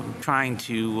trying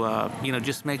to,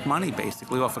 just make money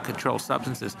basically off of controlled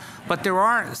substances. But there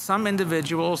are some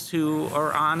individuals who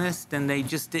are honest and they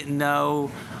just didn't know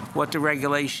what the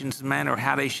regulations meant or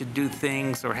how they should do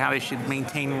things or how they should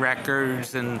maintain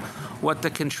records and what the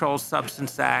Controlled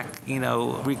Substance Act,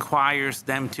 requires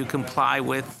them to comply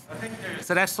with.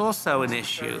 So that's also an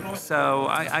issue. So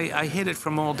I hit it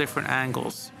from all different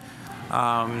angles.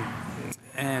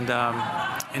 And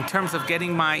in terms of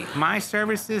getting my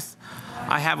services,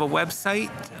 I have a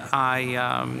website.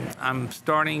 I'm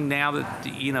starting now that the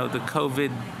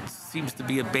COVID seems to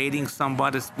be abating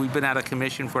somewhat. We've been out of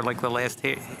commission for like the last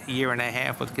year and a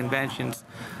half with conventions.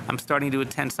 I'm starting to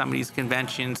attend some of these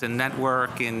conventions and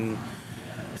network and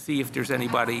see if there's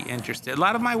anybody interested. A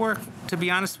lot of my work, to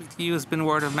be honest with you, has been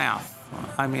word of mouth.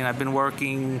 I mean, I've been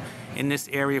working in this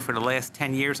area for the last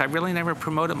 10 years. I really never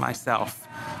promoted myself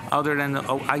other than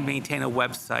I maintain a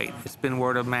website. It's been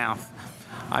word of mouth.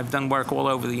 I've done work all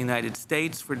over the United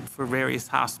States for various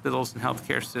hospitals and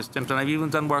healthcare systems, and I've even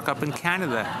done work up in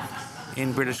Canada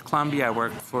in British Columbia. I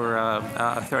work for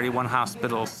a 31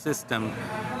 hospital system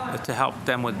to help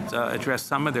them with address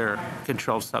some of their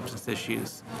controlled substance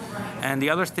issues. And the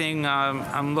other thing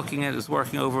I'm looking at is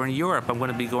working over in Europe. I'm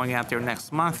going to be going out there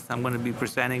next month. I'm going to be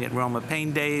presenting at Roma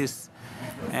Pain Days,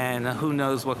 and who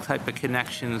knows what type of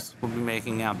connections we'll be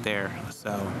making out there.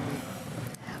 So.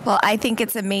 Well, I think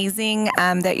it's amazing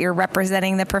that you're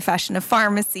representing the profession of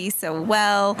pharmacy so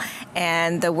well,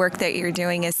 and the work that you're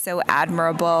doing is so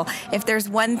admirable. If there's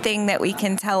one thing that we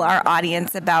can tell our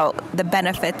audience about the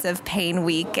benefits of Pain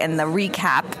Week and the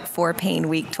recap for Pain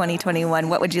Week 2021,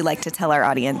 what would you like to tell our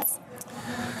audience?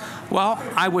 Well,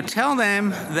 I would tell them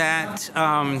that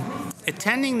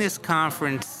attending this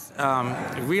conference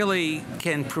really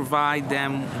can provide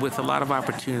them with a lot of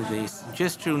opportunities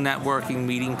just through networking,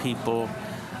 meeting people.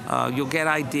 You'll get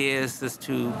ideas as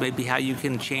to maybe how you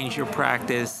can change your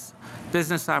practice,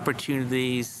 business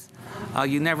opportunities.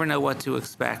 You never know what to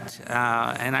expect.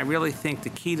 And I really think the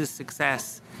key to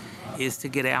success is to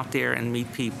get out there and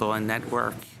meet people and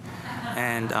network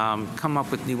and come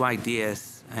up with new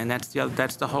ideas. And that's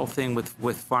the whole thing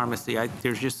with pharmacy.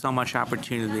 There's just so much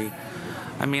opportunity.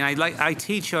 I mean, I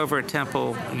teach over at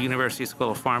Temple University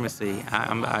School of Pharmacy.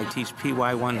 I teach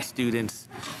PY1 students.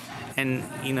 And,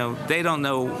 they don't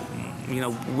know,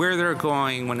 where they're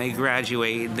going when they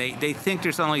graduate. They think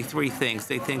there's only three things.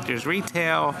 They think there's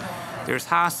retail, there's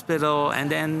hospital, and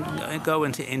then go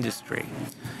into industry.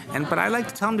 But I like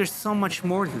to tell them there's so much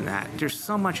more than that. There's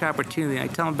so much opportunity. I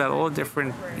tell them about all the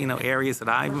different, areas that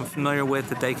I'm familiar with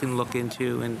that they can look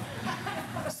into. And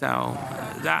so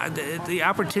the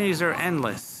opportunities are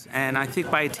endless. And I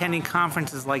think by attending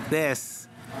conferences like this,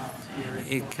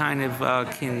 it kind of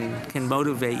can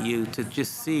motivate you to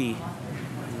just see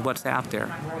what's out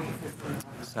there.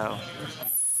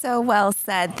 So well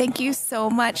said. Thank you so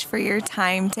much for your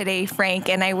time today, Frank,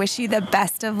 and I wish you the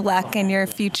best of luck in your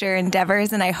future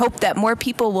endeavors, and I hope that more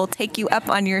people will take you up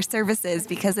on your services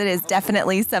because it is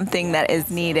definitely something that is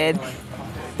needed.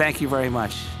 Thank you very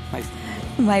much.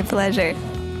 My pleasure.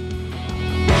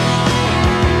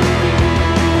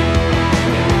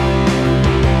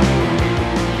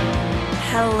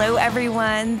 Hello,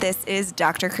 everyone. This is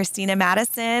Dr. Christina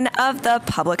Madison of the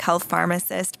Public Health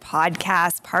Pharmacist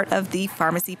podcast, part of the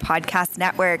Pharmacy Podcast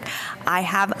Network. I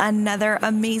have another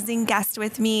amazing guest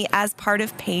with me as part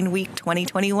of Pain Week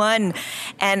 2021,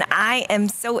 and I am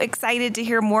so excited to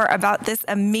hear more about this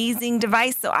amazing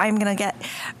device. So I'm going to get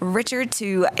Richard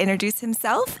to introduce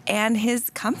himself and his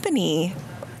company.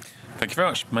 Thank you very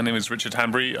much. My name is Richard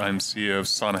Hanbury. I'm CEO of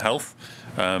Sana Health,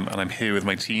 and I'm here with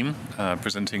my team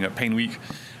presenting at Pain Week.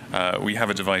 We have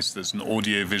a device that's an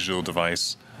audio-visual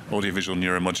device, audio-visual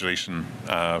neuromodulation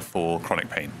for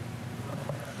chronic pain.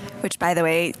 Which, by the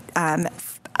way,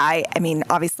 I mean,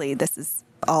 obviously this is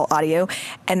all audio,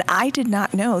 and I did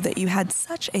not know that you had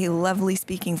such a lovely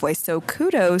speaking voice. So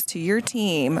kudos to your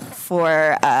team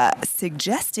for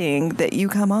suggesting that you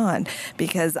come on,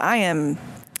 because I am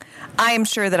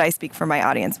sure that I speak for my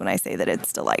audience when I say that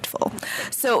it's delightful.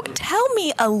 So tell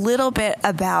me a little bit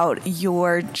about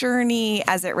your journey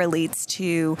as it relates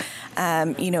to,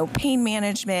 pain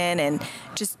management and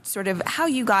just sort of how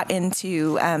you got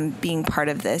into being part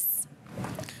of this.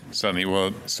 Certainly.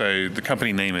 Well, so the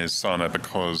company name is Sana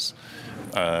because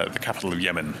the capital of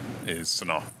Yemen is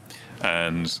Sana'a.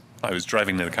 And I was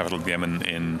driving near the capital of Yemen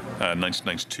in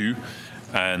 1992,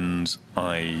 and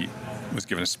I was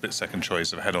given a split-second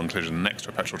choice of a head-on collision next to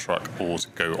a petrol truck or to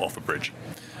go off a bridge.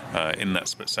 In that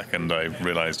split second, I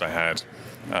realized I had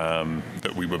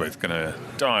that we were both going to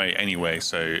die anyway,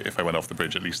 so if I went off the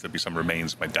bridge, at least there'd be some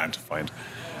remains of my dad to find.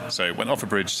 So I went off a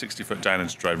bridge, 60 foot down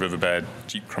into dry riverbed,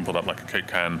 Jeep crumpled up like a Coke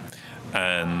can,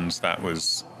 and that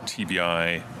was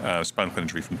TBI, spinal cord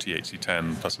injury from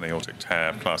THC10, plus an aortic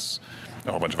tear, plus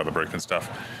a whole bunch of other broken stuff.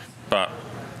 But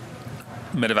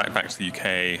medevac back to the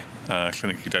UK,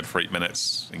 clinically dead for 8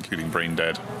 minutes, including brain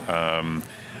dead,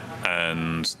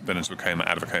 and then into a coma,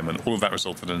 out of a coma, and all of that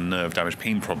resulted in a nerve damage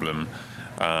pain problem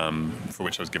for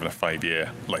which I was given a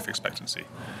 5-year life expectancy.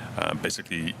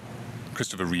 Basically,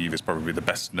 Christopher Reeve is probably the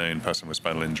best known person with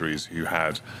spinal injuries who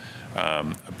had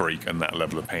a break and that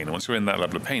level of pain. And once you're in that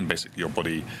level of pain, basically your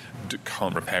body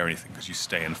can't repair anything because you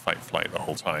stay in fight-flight the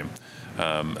whole time.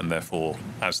 And therefore,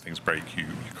 as things break, you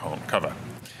can't recover.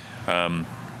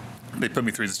 They put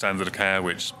me through the standard of care,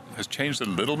 which has changed a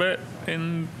little bit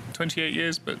in 28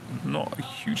 years, but not a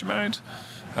huge amount.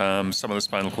 Some of the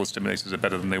spinal cord stimulators are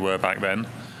better than they were back then.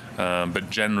 But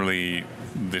generally,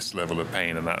 this level of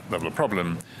pain and that level of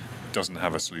problem doesn't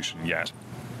have a solution yet.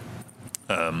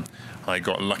 I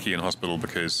got lucky in hospital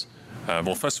because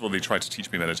Well, first of all, they tried to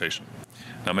teach me meditation.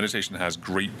 Now, meditation has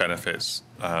great benefits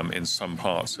in some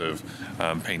parts of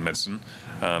pain medicine,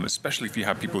 especially if you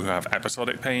have people who have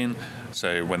episodic pain.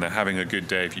 So when they're having a good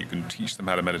day, if you can teach them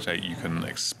how to meditate, you can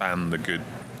expand the good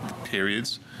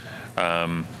periods.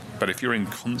 But if you're in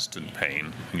constant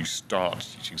pain and you start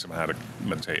teaching someone how to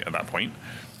meditate at that point,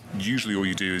 usually all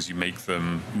you do is you make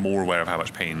them more aware of how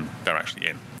much pain they're actually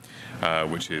in,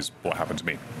 which is what happened to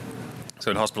me. So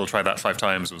in hospital, tried that 5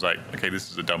 times. I was like, okay,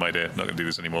 this is a dumb idea. Not going to do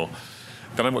this anymore.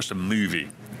 Then I watched a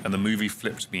movie, and the movie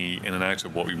flipped me in and out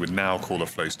of what we would now call a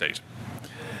flow state.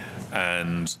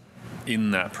 And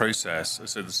in that process,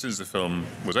 so as soon as the film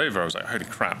was over, I was like, holy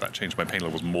crap, that changed my pain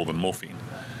levels more than morphine.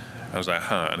 I was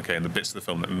like, and okay, and the bits of the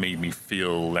film that made me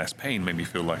feel less pain made me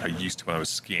feel like I used to when I was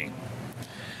skiing.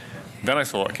 Then I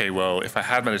thought, okay, well, if I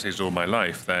had meditated all my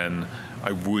life, then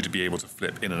I would be able to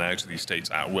flip in and out of these states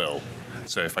at will.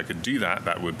 So if I could do that,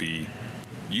 that would be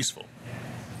useful.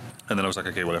 And then I was like,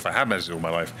 okay, well, if I had meditated all my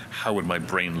life, how would my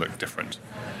brain look different?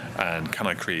 And can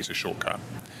I create a shortcut?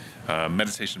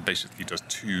 Meditation basically does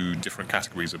 2 different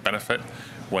categories of benefit.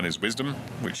 One is wisdom,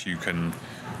 which you can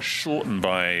shorten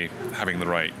by having the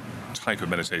right type of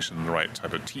meditation, the right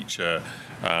type of teacher,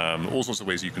 all sorts of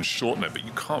ways you can shorten it, but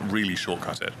you can't really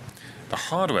shortcut it. The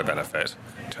hardware benefit,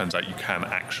 turns out you can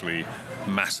actually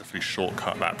massively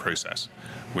shortcut that process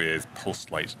with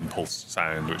pulsed light and pulsed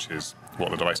sound, which is what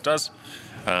the device does.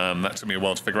 That took me a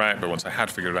while to figure out, but once I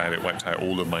had figured it out, it wiped out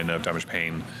all of my nerve damage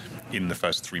pain in the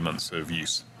first 3 months of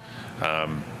use.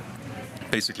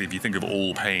 Basically, if you think of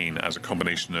all pain as a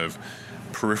combination of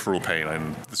peripheral pain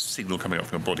and the signal coming up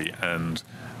from your body and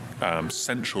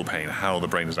central pain, how the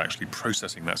brain is actually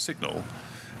processing that signal,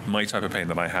 my type of pain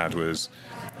that I had was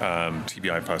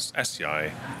TBI plus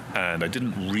STI, and I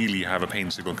didn't really have a pain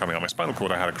signal coming out my spinal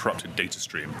cord. I had a corrupted data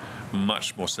stream,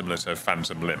 much more similar to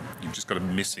phantom limb. You've just got a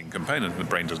missing component and the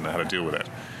brain doesn't know how to deal with it.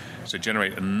 So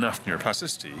generate enough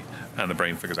neuroplasticity and the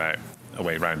brain figures out a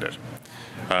way around it.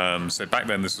 So back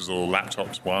then this was all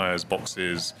laptops, wires,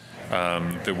 boxes.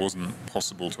 There wasn't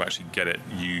possible to actually get it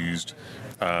used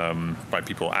by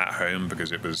people at home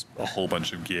because it was a whole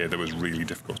bunch of gear that was really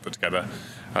difficult to put together.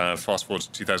 Fast forward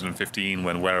to 2015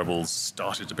 when wearables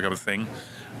started to become a thing.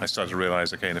 I started to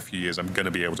realize, okay, in a few years I'm going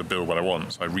to be able to build what I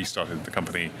want. So I restarted the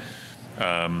company.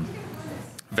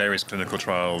 Various clinical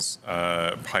trials,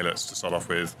 pilots to start off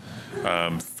with,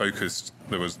 focused.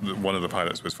 There was one of the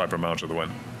pilots was fibromyalgia that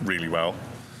went really well,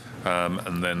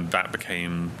 and then that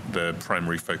became the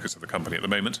primary focus of the company at the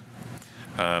moment.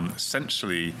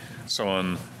 Essentially,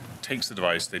 someone takes the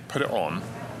device, they put it on,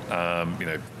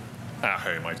 at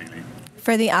home ideally.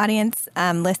 For the audience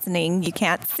listening, you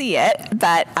can't see it,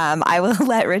 but I will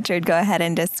let Richard go ahead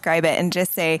and describe it and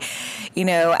just say,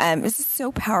 this is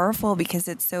so powerful because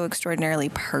it's so extraordinarily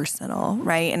personal,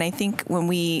 right? And I think when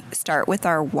we start with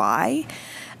our why,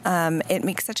 it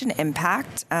makes such an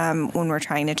impact when we're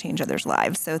trying to change others'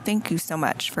 lives. So thank you so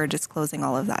much for disclosing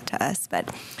all of that to us.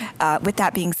 But with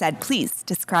that being said, please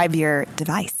describe your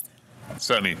device.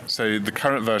 Certainly. So the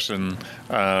current version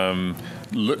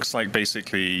looks like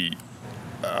basically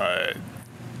a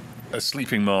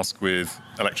sleeping mask with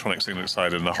electronic signal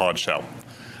inside and a hard shell.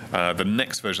 The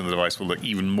next version of the device will look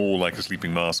even more like a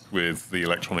sleeping mask with the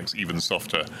electronics even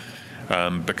softer,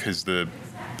 because the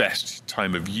best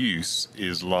time of use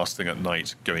is last thing at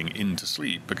night going into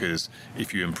sleep, because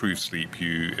if you improve sleep,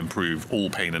 you improve all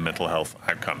pain and mental health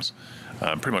outcomes,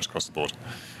 pretty much across the board.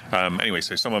 Anyway,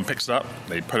 so someone picks it up,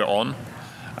 they put it on,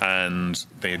 and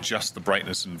they adjust the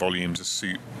brightness and volume to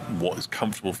suit what is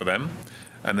comfortable for them.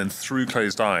 And then through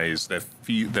closed eyes, they're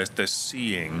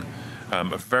seeing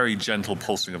a very gentle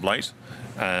pulsing of light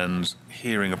and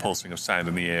hearing a pulsing of sound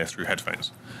in the ear through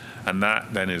headphones. And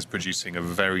that then is producing a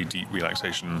very deep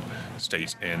relaxation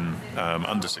state in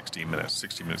under 16 minutes.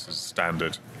 16 minutes is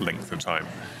standard length of time.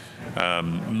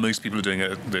 Most people who are doing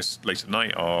this late at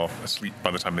night are asleep by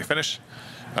the time they finish.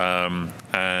 So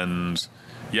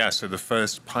the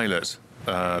first pilot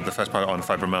on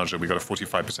fibromyalgia, we got a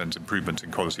 45% improvement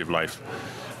in quality of life.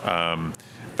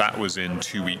 That was in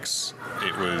 2 weeks.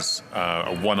 It was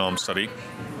a one-arm study,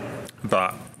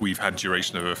 but we've had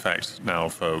duration of effect now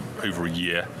for over a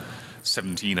year.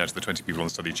 17 out of the 20 people on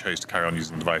the study chose to carry on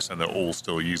using the device, and they're all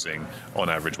still using,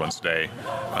 on average, once a day,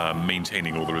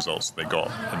 maintaining all the results they got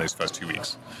in those first 2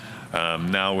 weeks.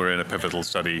 Now we're in a pivotal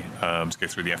study to go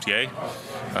through the FDA,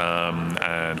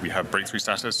 and we have breakthrough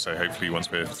status, so hopefully once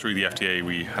we're through the FDA,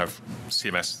 we have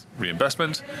CMS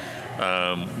reimbursement.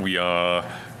 We are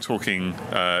talking,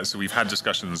 so we've had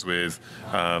discussions with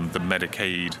the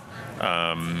Medicaid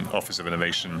Office of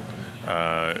Innovation,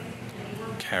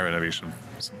 Care Innovation,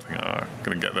 something. I'm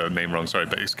going to get the name wrong. Sorry,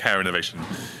 but it's Care Innovation.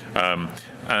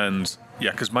 And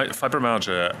yeah, because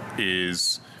fibromyalgia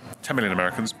is 10 million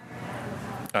Americans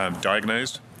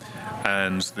diagnosed,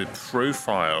 and the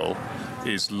profile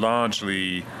is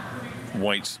largely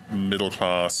white, middle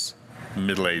class,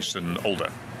 middle-aged, and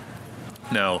older.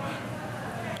 Now,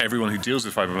 everyone who deals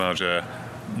with fibromyalgia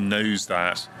knows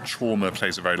that trauma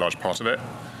plays a very large part of it.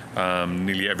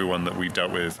 Nearly everyone that we've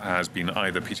dealt with has been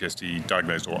either PTSD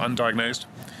diagnosed or undiagnosed.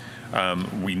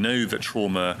 We know that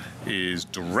trauma is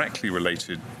directly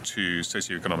related to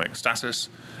socioeconomic status,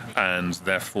 and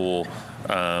therefore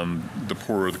the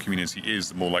poorer the community is,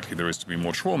 the more likely there is to be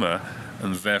more trauma,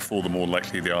 and therefore the more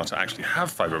likely they are to actually have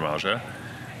fibromyalgia,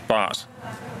 but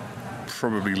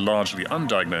probably largely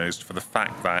undiagnosed for the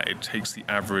fact that it takes the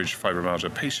average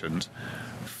fibromyalgia patient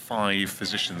 5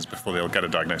 physicians before they'll get a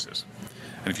diagnosis.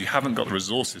 And if you haven't got the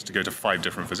resources to go to 5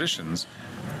 different physicians,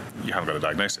 you haven't got a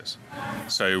diagnosis.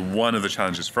 So one of the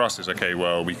challenges for us is, okay,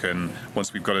 well, we can,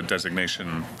 once we've got a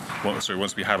designation,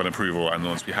 once we have an approval and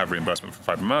once we have reimbursement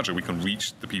for fibromyalgia, we can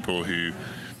reach the people who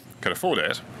can afford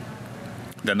it.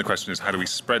 Then the question is, how do we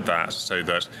spread that so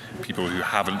that people who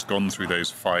haven't gone through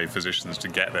those 5 physicians to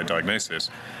get their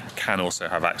diagnosis can also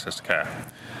have access to care?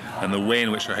 And the way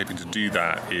in which we're hoping to do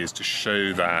that is to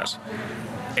show that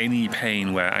any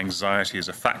pain where anxiety is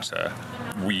a factor,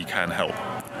 we can help.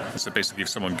 So basically, if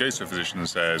someone goes to a physician and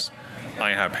says,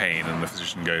 I have pain, and the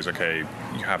physician goes, okay,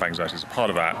 you have anxiety as a part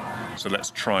of that, so let's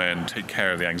try and take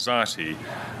care of the anxiety,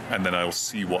 and then I'll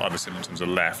see what other symptoms are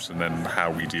left, and then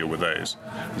how we deal with those.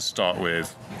 And start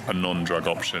with a non-drug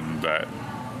option that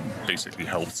basically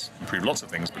helps improve lots of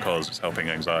things because it's helping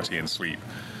anxiety and sleep.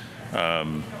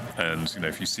 And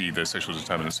if you see the social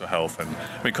determinants of health, and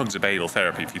cognitive behavioral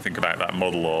therapy, if you think about that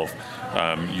model of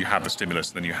you have the stimulus,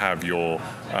 and then you have your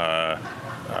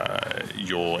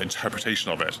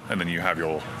interpretation of it, and then you have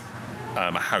your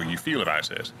how you feel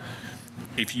about it.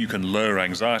 If you can lower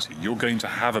anxiety, you're going to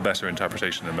have a better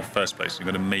interpretation in the first place. You're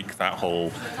going to make that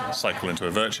whole cycle into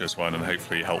a virtuous one and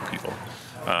hopefully help people.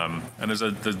 And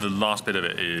the last bit of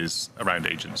it is around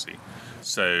agency.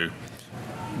 So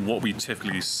what we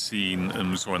typically seen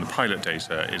and saw in the pilot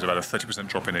data is about a 30%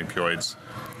 drop in opioids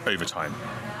over time.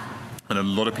 And a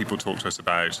lot of people talk to us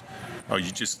about, oh,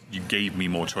 you gave me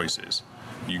more choices.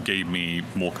 You gave me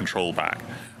more control back.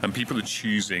 And people are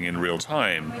choosing in real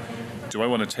time, do I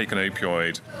want to take an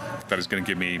opioid that is going to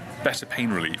give me better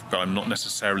pain relief, but I'm not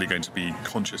necessarily going to be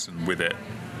conscious and with it,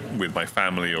 with my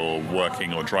family or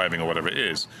working or driving or whatever it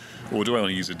is? Or do I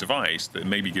want to use a device that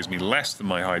maybe gives me less than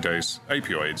my high-dose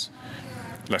opioids,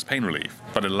 less pain relief,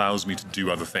 but allows me to do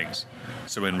other things?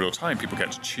 So in real time, people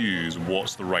get to choose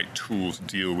what's the right tool to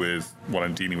deal with what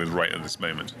I'm dealing with right at this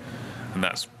moment. And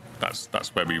that's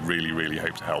where we really, really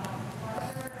hope to help.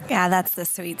 Yeah, that's the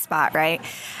sweet spot, right?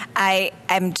 I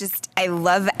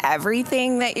love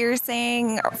everything that you're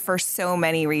saying for so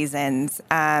many reasons.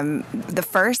 The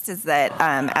first is that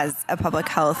as a public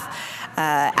health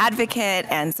advocate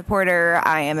and supporter,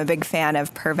 I am a big fan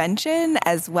of prevention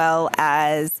as well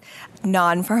as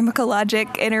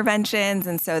non-pharmacologic interventions.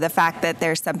 And so the fact that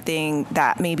there's something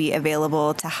that may be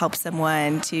available to help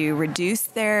someone to reduce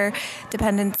their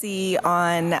dependency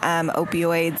on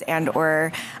opioids and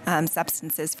or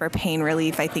substances for pain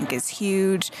relief, I think is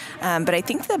huge. But I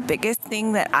think the biggest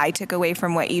thing that I took away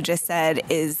from what you just said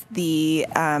is the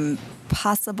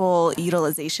possible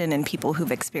utilization in people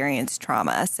who've experienced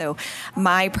trauma. So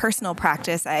my personal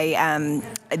practice, I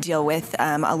deal with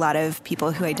a lot of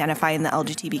people who identify in the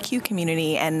LGBTQ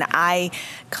community, and I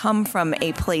come from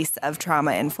a place of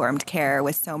trauma-informed care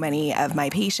with so many of my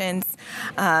patients.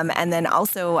 And then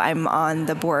also I'm on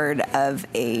the board of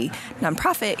a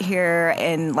nonprofit here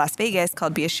in Las Vegas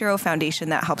called Be a Shiro Foundation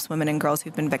that helps women and girls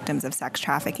who've been victims of sex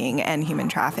trafficking and human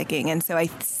trafficking. And so I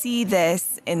see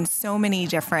this in so many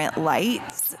different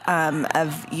lights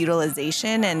of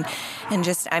utilization, and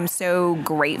just I'm so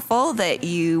grateful that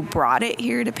you brought it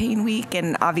here to Pain Week.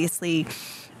 And obviously,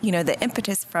 the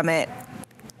impetus from it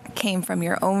came from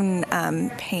your own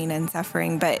pain and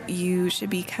suffering, but you should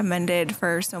be commended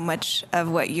for so much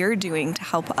of what you're doing to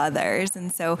help others.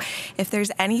 And so if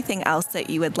there's anything else that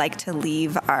you would like to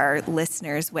leave our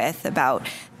listeners with about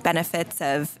benefits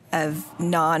of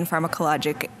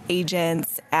non-pharmacologic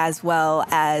agents, as well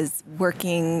as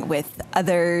working with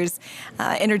others,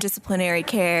 interdisciplinary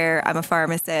care. I'm a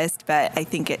pharmacist, but I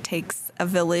think it takes a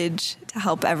village to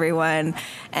help everyone,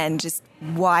 and just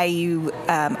why you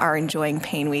are enjoying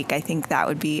Pain Week, I think that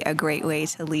would be a great way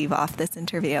to leave off this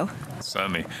interview.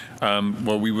 Certainly.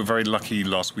 Well, we were very lucky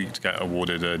last week to get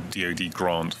awarded a DoD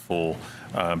grant for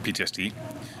PTSD.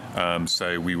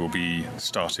 So we will be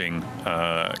starting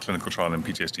a clinical trial in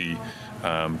PTSD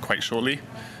quite shortly.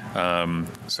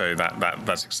 So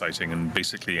that's exciting. And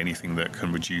basically anything that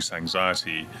can reduce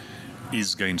anxiety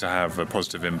is going to have a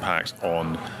positive impact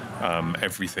on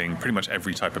everything, pretty much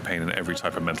every type of pain and every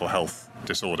type of mental health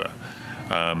disorder.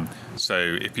 So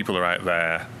if people are out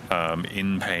there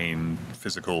in pain,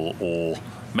 physical or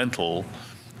mental,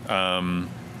 one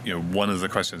of the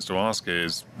questions to ask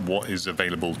is, what is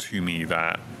available to me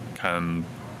that can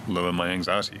lower my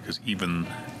anxiety? Because even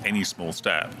any small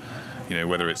step,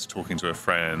 whether it's talking to a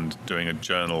friend, doing a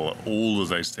journal, all of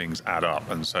those things add up.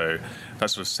 And so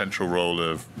that's sort of central role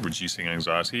of reducing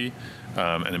anxiety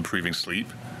and improving sleep.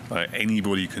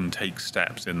 Anybody can take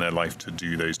steps in their life to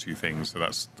do those two things. So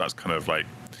that's kind of like,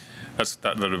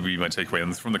 that would be my takeaway.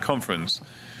 And from the conference,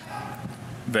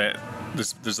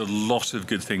 there's a lot of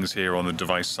good things here on the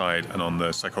device side and on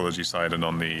the psychology side and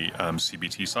on the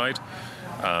CBT side.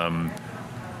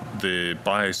 The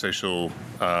biosocial,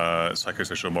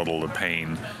 psychosocial model of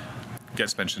pain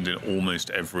gets mentioned in almost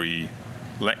every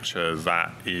lecture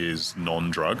that is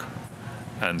non-drug.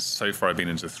 And so far I've been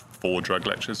into 4 drug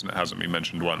lectures and it hasn't been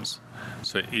mentioned once.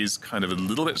 So it is kind of a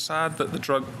little bit sad that the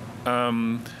drug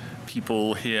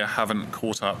people here haven't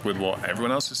caught up with what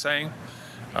everyone else is saying.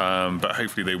 But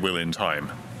hopefully they will in time,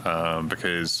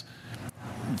 because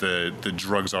the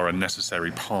drugs are a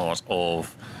necessary part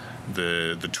of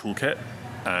the toolkit,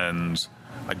 and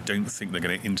I don't think they're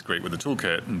going to integrate with the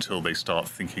toolkit until they start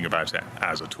thinking about it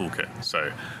as a toolkit.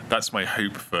 So that's my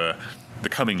hope for the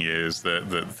coming years,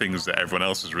 that things that everyone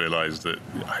else has realized, that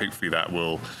hopefully that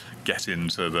will get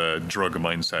into the drug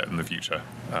mindset in the future.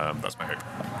 That's my hope.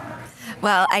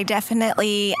 Well, I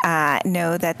definitely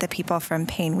know that the people from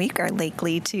Pain Week are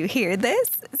likely to hear this.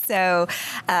 So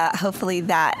hopefully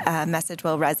that message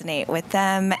will resonate with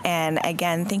them. And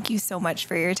again, thank you so much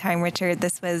for your time, Richard.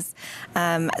 This was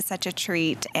such a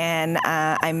treat. And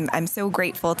I'm so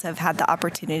grateful to have had the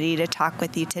opportunity to talk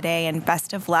with you today. And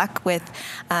best of luck with,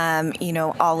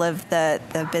 all of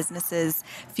the business's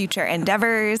future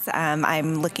endeavors.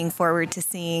 I'm looking forward to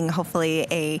seeing hopefully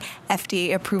a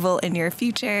FDA approval in your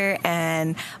future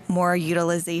and more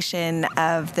utilization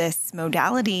of this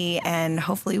modality, and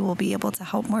hopefully we'll be able to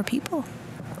help more people.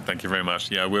 Thank you very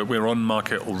much. Yeah, we're on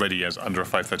market already as under a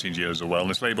 513G as a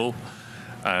wellness label,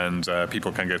 and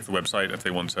people can go to the website if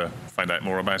they want to find out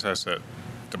more about us at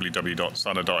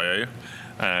www.sana.io.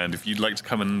 And if you'd like to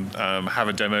come and have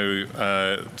a demo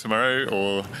tomorrow,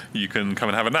 or you can come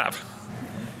and have a nap.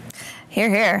 Hear,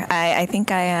 hear. I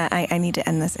think I need to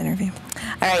end this interview.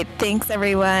 All right. Thanks,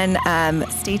 everyone.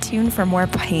 Stay tuned for more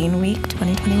Pain Week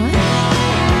 2021.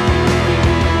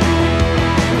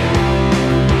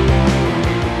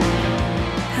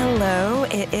 Hello,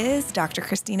 it is Dr.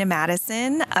 Christina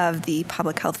Madison of the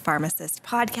Public Health Pharmacist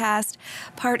podcast,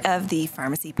 part of the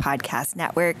Pharmacy Podcast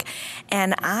Network.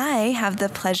 And I have the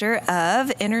pleasure of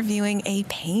interviewing a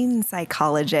pain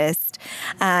psychologist.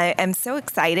 I'm so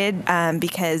excited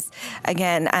because,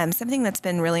 again, something that's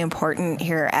been really important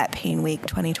here at Pain Week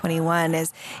 2021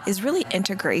 is really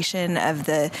integration of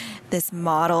this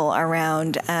model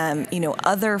around,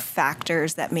 other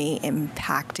factors that may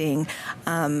impacting,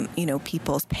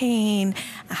 people's pain,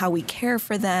 how we care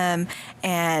for them,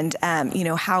 and,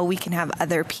 how we can have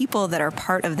other people that are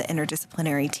part of the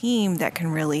interdisciplinary team that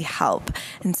can really help.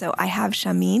 And so I have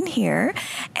Shameen here,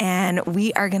 and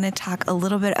we are going to talk a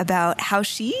little bit about how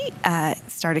she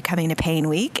started coming to Pain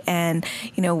Week, and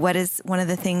what is one of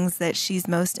the things that she's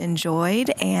most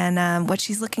enjoyed, and what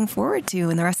she's looking forward to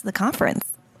in the rest of the conference.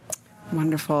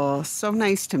 Wonderful. So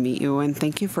nice to meet you, and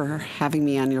thank you for having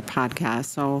me on your podcast.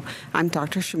 So I'm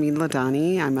Dr. Shameen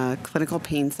Ladani. I'm a clinical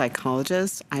pain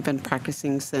psychologist. I've been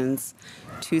practicing since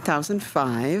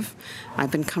 2005.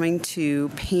 I've been coming to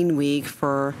Pain Week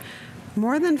for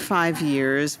more than 5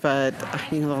 years, but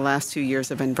the last 2 years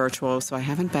have been virtual, so I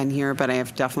haven't been here, but I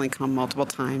have definitely come multiple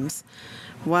times.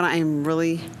 What I'm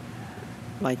really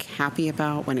happy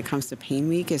about when it comes to Pain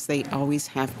Week is they always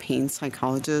have pain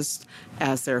psychologists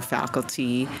as their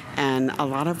faculty, and a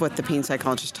lot of what the pain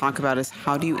psychologists talk about is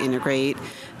how do you integrate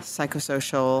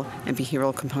psychosocial and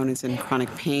behavioral components in chronic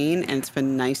pain, and it's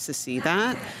been nice to see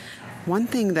that. One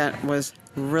thing that was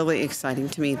really exciting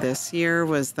to me this year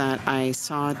was that I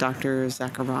saw Dr.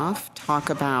 Zakharov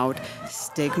talk about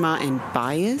stigma and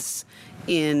bias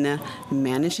in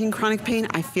managing chronic pain,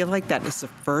 I feel like that is the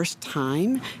first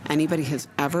time anybody has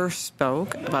ever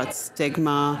spoke about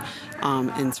stigma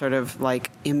and sort of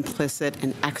like implicit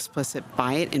and explicit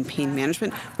bias in pain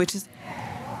management, which is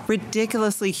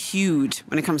ridiculously huge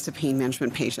when it comes to pain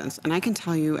management patients. And I can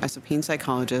tell you, as a pain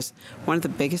psychologist, one of the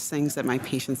biggest things that my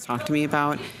patients talk to me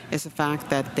about is the fact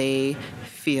that they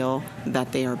feel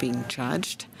that they are being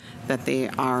judged, that they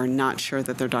are not sure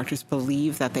that their doctors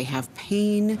believe that they have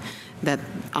pain, that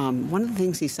one of the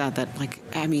things he said that,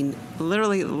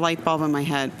 literally light bulb in my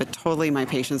head, but totally my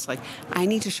patients, I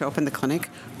need to show up in the clinic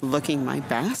looking my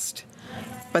best,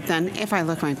 but then if I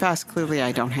look my best, clearly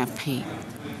I don't have pain.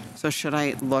 So should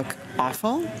I look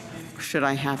awful? Should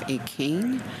I have a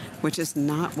cane? Which is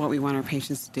not what we want our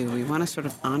patients to do. We want to sort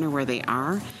of honor where they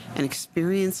are and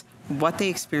experience what they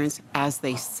experience as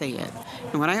they say it.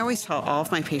 And what I always tell all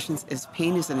of my patients is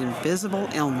pain is an invisible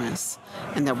illness,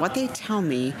 and that what they tell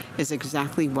me is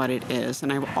exactly what it is.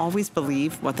 And I will always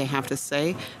believe what they have to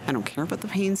say. I don't care about the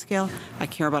pain scale. I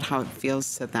care about how it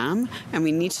feels to them. And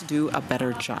we need to do a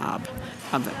better job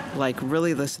of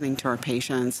really listening to our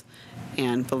patients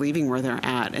and believing where they're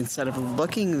at, instead of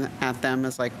looking at them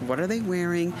as what are they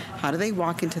wearing? How do they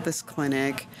walk into this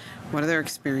clinic? What are their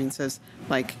experiences?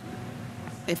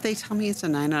 If they tell me it's a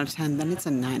 9 out of 10, then it's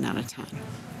a 9 out of 10.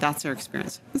 That's their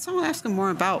experience. And so I'll ask them more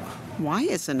about why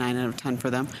it's a 9 out of 10 for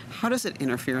them. How does it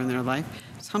interfere in their life?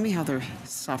 Tell me how they're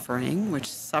suffering, which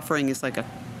suffering is like a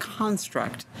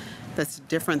construct that's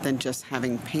different than just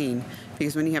having pain.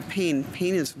 Because when you have pain,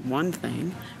 pain is one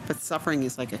thing, but suffering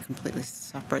is like a completely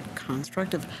separate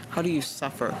construct of how do you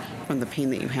suffer from the pain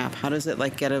that you have? How does it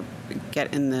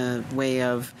get in the way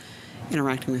of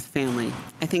interacting with family?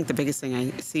 I think the biggest thing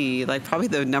I see, probably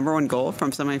the number one goal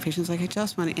from some of my patients, I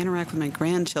just want to interact with my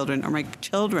grandchildren or my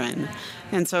children.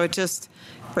 And so it just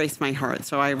breaks my heart.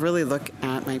 So I really look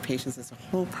at my patients as a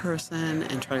whole person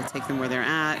and try to take them where they're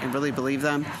at and really believe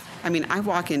them. I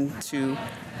walk into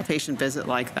a patient visit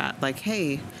like that,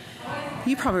 hey,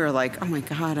 you probably are oh my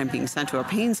God, I'm being sent to a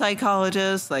pain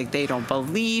psychologist. They don't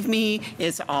believe me.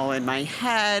 It's all in my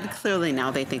head. Clearly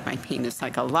now they think my pain is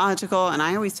psychological. And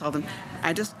I always tell them,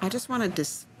 I just want to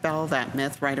dispel that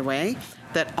myth right away,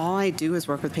 that all I do is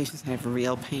work with patients that have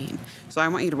real pain. So I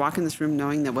want you to walk in this room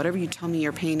knowing that whatever you tell me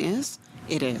your pain is,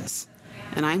 it is.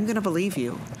 And I'm going to believe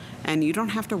you. And you don't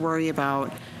have to worry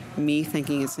about me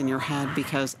thinking it's in your head,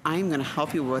 because I'm going to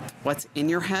help you with what's in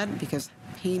your head, because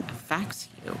pain affects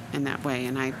you in that way,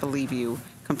 and I believe you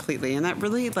completely. And that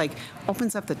really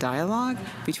opens up the dialogue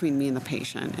between me and the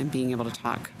patient and being able to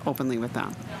talk openly with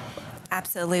them.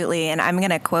 Absolutely. And I'm going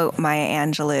to quote Maya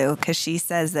Angelou, because she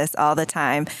says this all the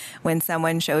time: when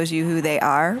someone shows you who they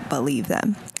are, believe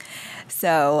them.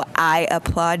 So I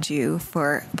applaud you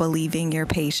for believing your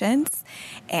patients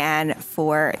and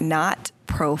for not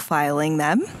profiling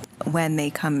them when they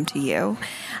come to you.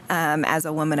 As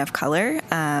a woman of color,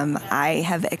 I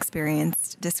have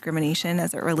experienced discrimination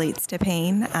as it relates to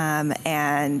pain,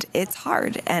 and it's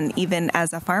hard. And even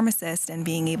as a pharmacist and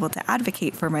being able to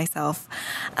advocate for myself,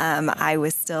 I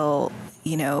was still,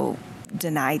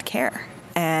 denied care.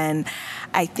 And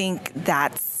I think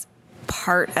that's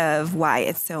part of why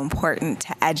it's so important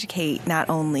to educate not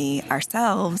only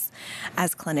ourselves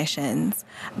as clinicians,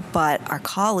 but our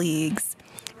colleagues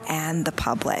and the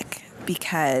public,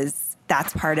 because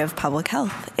that's part of public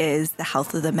health, is the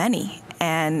health of the many.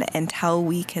 And until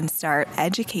we can start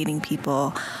educating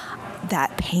people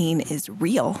that pain is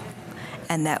real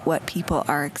and that what people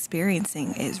are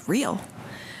experiencing is real,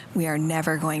 we are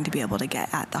never going to be able to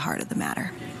get at the heart of the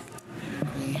matter.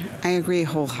 I agree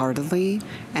wholeheartedly,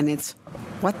 and it's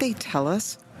what they tell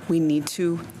us. We need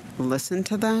to listen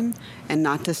to them and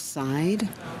not decide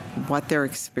what they're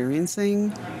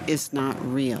experiencing is not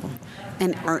real.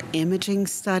 And our imaging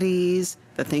studies,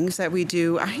 the things that we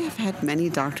do, I have had many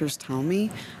doctors tell me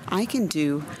I can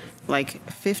do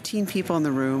 15 people in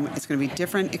the room. It's going to be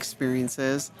different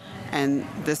experiences, and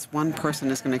this one person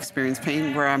is going to experience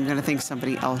pain where I'm going to think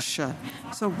somebody else should.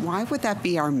 So why would that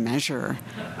be our measure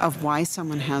of why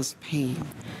someone has pain?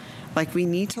 We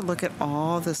need to look at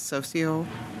all the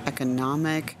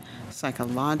socioeconomic,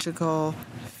 psychological,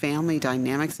 family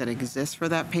dynamics that exist for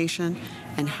that patient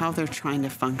and how they're trying to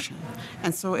function.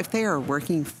 And so if they are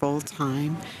working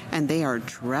full-time and they are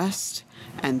dressed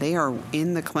and they are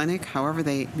in the clinic however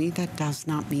they meet, that does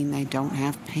not mean they don't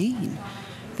have pain.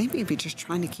 They may be just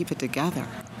trying to keep it together.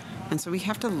 And so we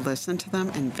have to listen to them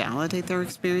and validate their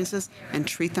experiences and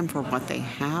treat them for what they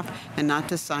have, and not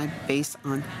decide based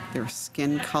on their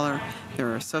skin color,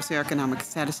 their socioeconomic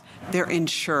status, their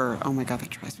insurer. Oh my God, that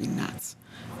drives me nuts.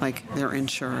 Their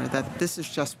insurer, that this is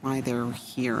just why they're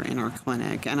here in our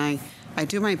clinic. And I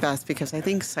do my best because I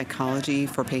think psychology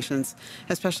for patients,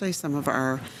 especially some of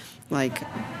our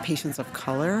patients of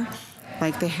color,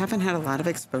 they haven't had a lot of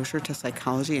exposure to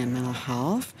psychology and mental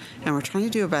health, and we're trying to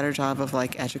do a better job of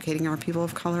educating our people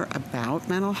of color about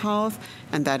mental health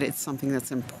and that it's something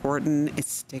that's important.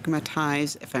 It's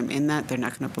stigmatized. If I'm in that, they're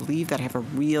not going to believe that I have a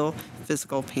real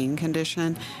physical pain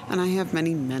condition. And I have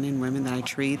many men and women that I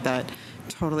treat that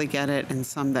totally get it, and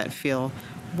some that feel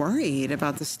worried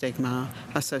about the stigma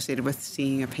associated with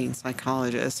seeing a pain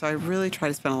psychologist. So I really try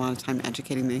to spend a lot of time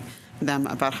educating them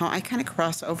about how I kind of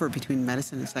cross over between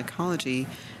medicine and psychology,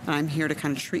 and I'm here to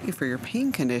kind of treat you for your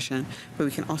pain condition, but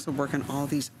we can also work on all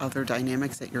these other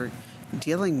dynamics that you're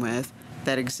dealing with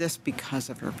that exist because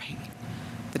of your pain.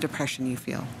 The depression you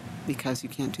feel because you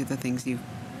can't do the things you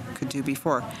could do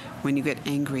before. When you get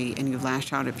angry and you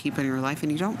lash out at people in your life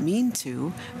and you don't mean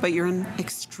to, but you're in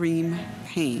extreme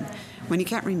pain. When you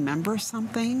can't remember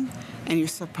something and you're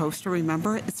supposed to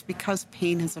remember it, it's because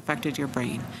pain has affected your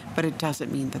brain. But it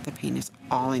doesn't mean that the pain is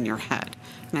all in your head.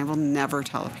 And I will never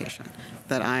tell a patient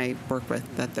that I work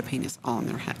with that the pain is all in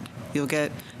their head. You'll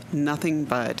get nothing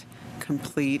but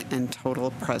complete and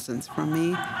total presence from me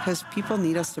because people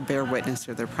need us to bear witness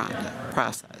to their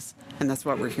process. And that's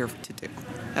what we're here to do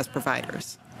as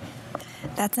providers.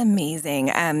 That's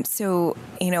amazing. So,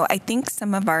 I think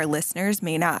some of our listeners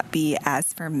may not be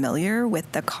as familiar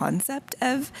with the concept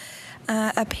of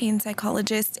a pain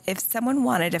psychologist. If someone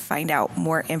wanted to find out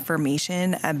more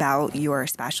information about your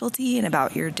specialty and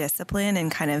about your discipline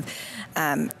and kind of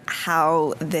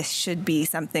how this should be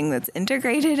something that's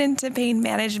integrated into pain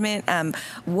management,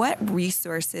 what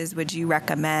resources would you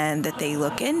recommend that they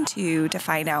look into to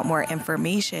find out more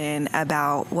information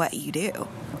about what you do?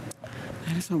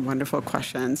 That is a wonderful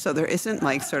question. So there isn't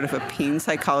sort of a pain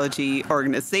psychology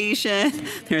organization.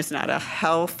 There's not a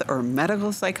health or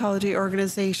medical psychology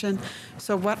organization.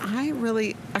 So one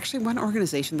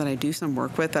organization that I do some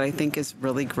work with that I think is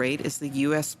really great is the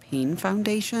U.S. Pain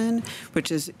Foundation,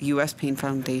 which is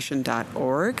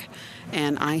uspainfoundation.org.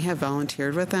 And I have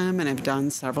volunteered with them and have done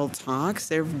several talks.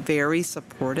 They're very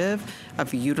supportive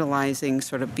of utilizing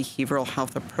sort of behavioral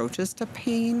health approaches to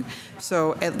pain.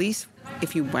 So at least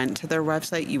if you went to their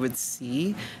website, you would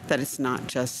see that it's not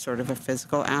just sort of a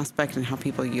physical aspect and how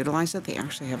people utilize it. They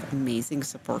actually have amazing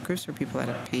support groups for people that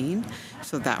have pain.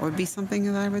 So that would be something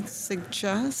that I would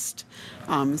suggest.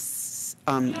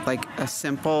 Like a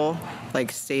simple,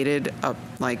 stated,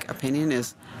 opinion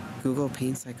is Google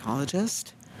pain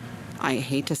psychologist. I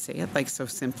hate to say it so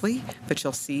simply, but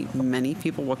you'll see many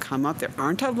people will come up. There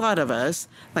aren't a lot of us.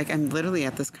 I'm literally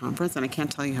at this conference, and I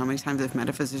can't tell you how many times I've met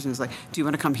a physician who's like, do you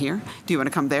want to come here? Do you want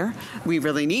to come there? We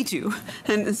really need you.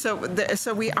 And so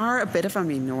we are a bit of a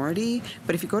minority,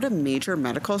 but if you go to major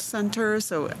medical centers,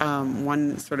 so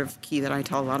one sort of key that I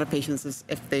tell a lot of patients is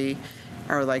if they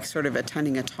are sort of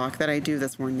attending a talk that I do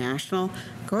that's more national,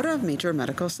 go to a major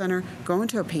medical center, go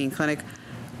into a pain clinic.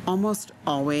 Almost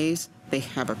always they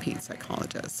have a pain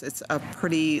psychologist. It's a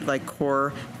pretty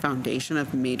core foundation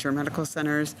of major medical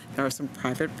centers. There are some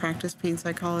private practice pain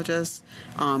psychologists.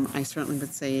 I certainly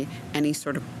would say any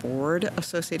sort of board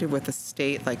associated with the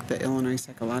state, like the Illinois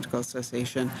Psychological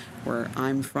Association, where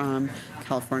I'm from,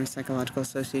 California Psychological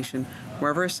Association,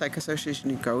 wherever psych association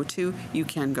you go to, you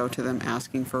can go to them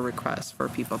asking for requests for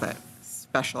people that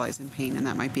specialize in pain, and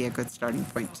that might be a good starting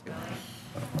point too.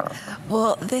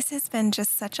 Well, this has been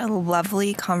just such a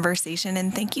lovely conversation,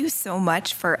 and thank you so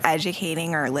much for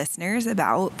educating our listeners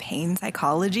about pain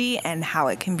psychology and how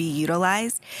it can be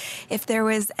utilized. If there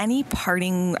was any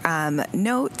parting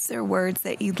notes or words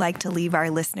that you'd like to leave our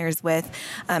listeners with,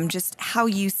 just how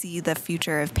you see the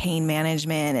future of pain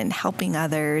management and helping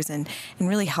others and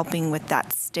really helping with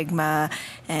that stigma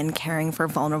and caring for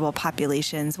vulnerable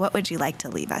populations, what would you like to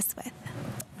leave us with?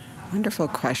 Wonderful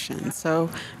question. So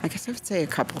I guess I would say a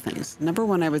couple things. Number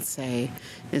one, I would say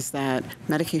is that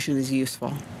medication is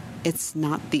useful. It's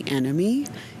not the enemy,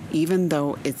 even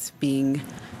though it's being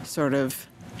sort of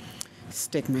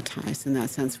stigmatized in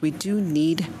that sense. We do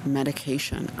need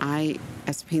medication.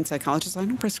 As a pain psychologist,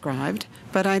 I'm prescribed,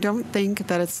 but I don't think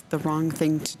that it's the wrong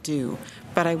thing to do.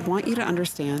 But I want you to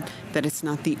understand that it's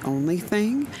not the only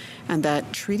thing, and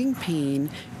that treating pain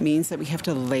means that we have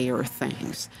to layer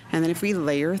things. And then if we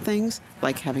layer things,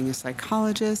 like having a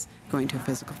psychologist, going to a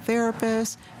physical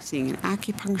therapist, seeing an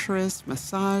acupuncturist,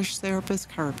 massage therapist,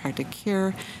 chiropractic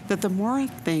care, that the more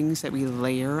things that we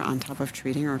layer on top of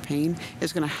treating our pain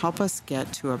is going to help us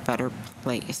get to a better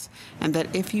place. And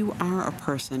that if you are a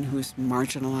person who's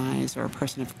marginalized or a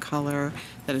person of color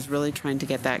that is really trying to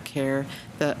get that care,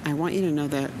 that I want you to know know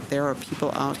that there are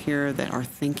people out here that are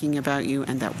thinking about you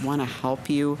and that want to help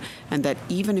you, and that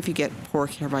even if you get poor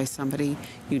care by somebody,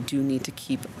 you do need to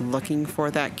keep looking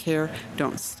for that care.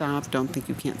 Don't stop. Don't think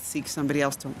you can't seek somebody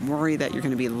else. Don't worry that you're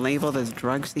going to be labeled as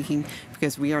drug seeking,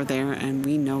 because we are there and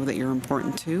we know that you're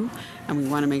important too, and we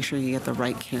want to make sure you get the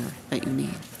right care that you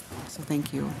need. So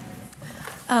thank you.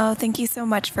 Oh, thank you so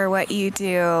much for what you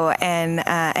do. And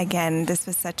again, this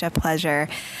was such a pleasure.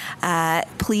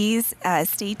 Please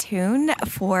stay tuned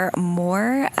for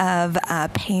more of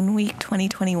Pain Week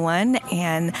 2021.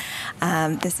 And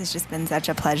this has just been such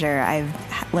a pleasure.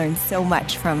 I've learned so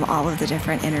much from all of the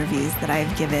different interviews that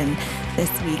I've given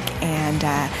this week, and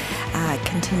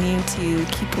continue to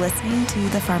keep listening to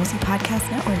the Pharmacy Podcast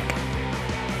Network.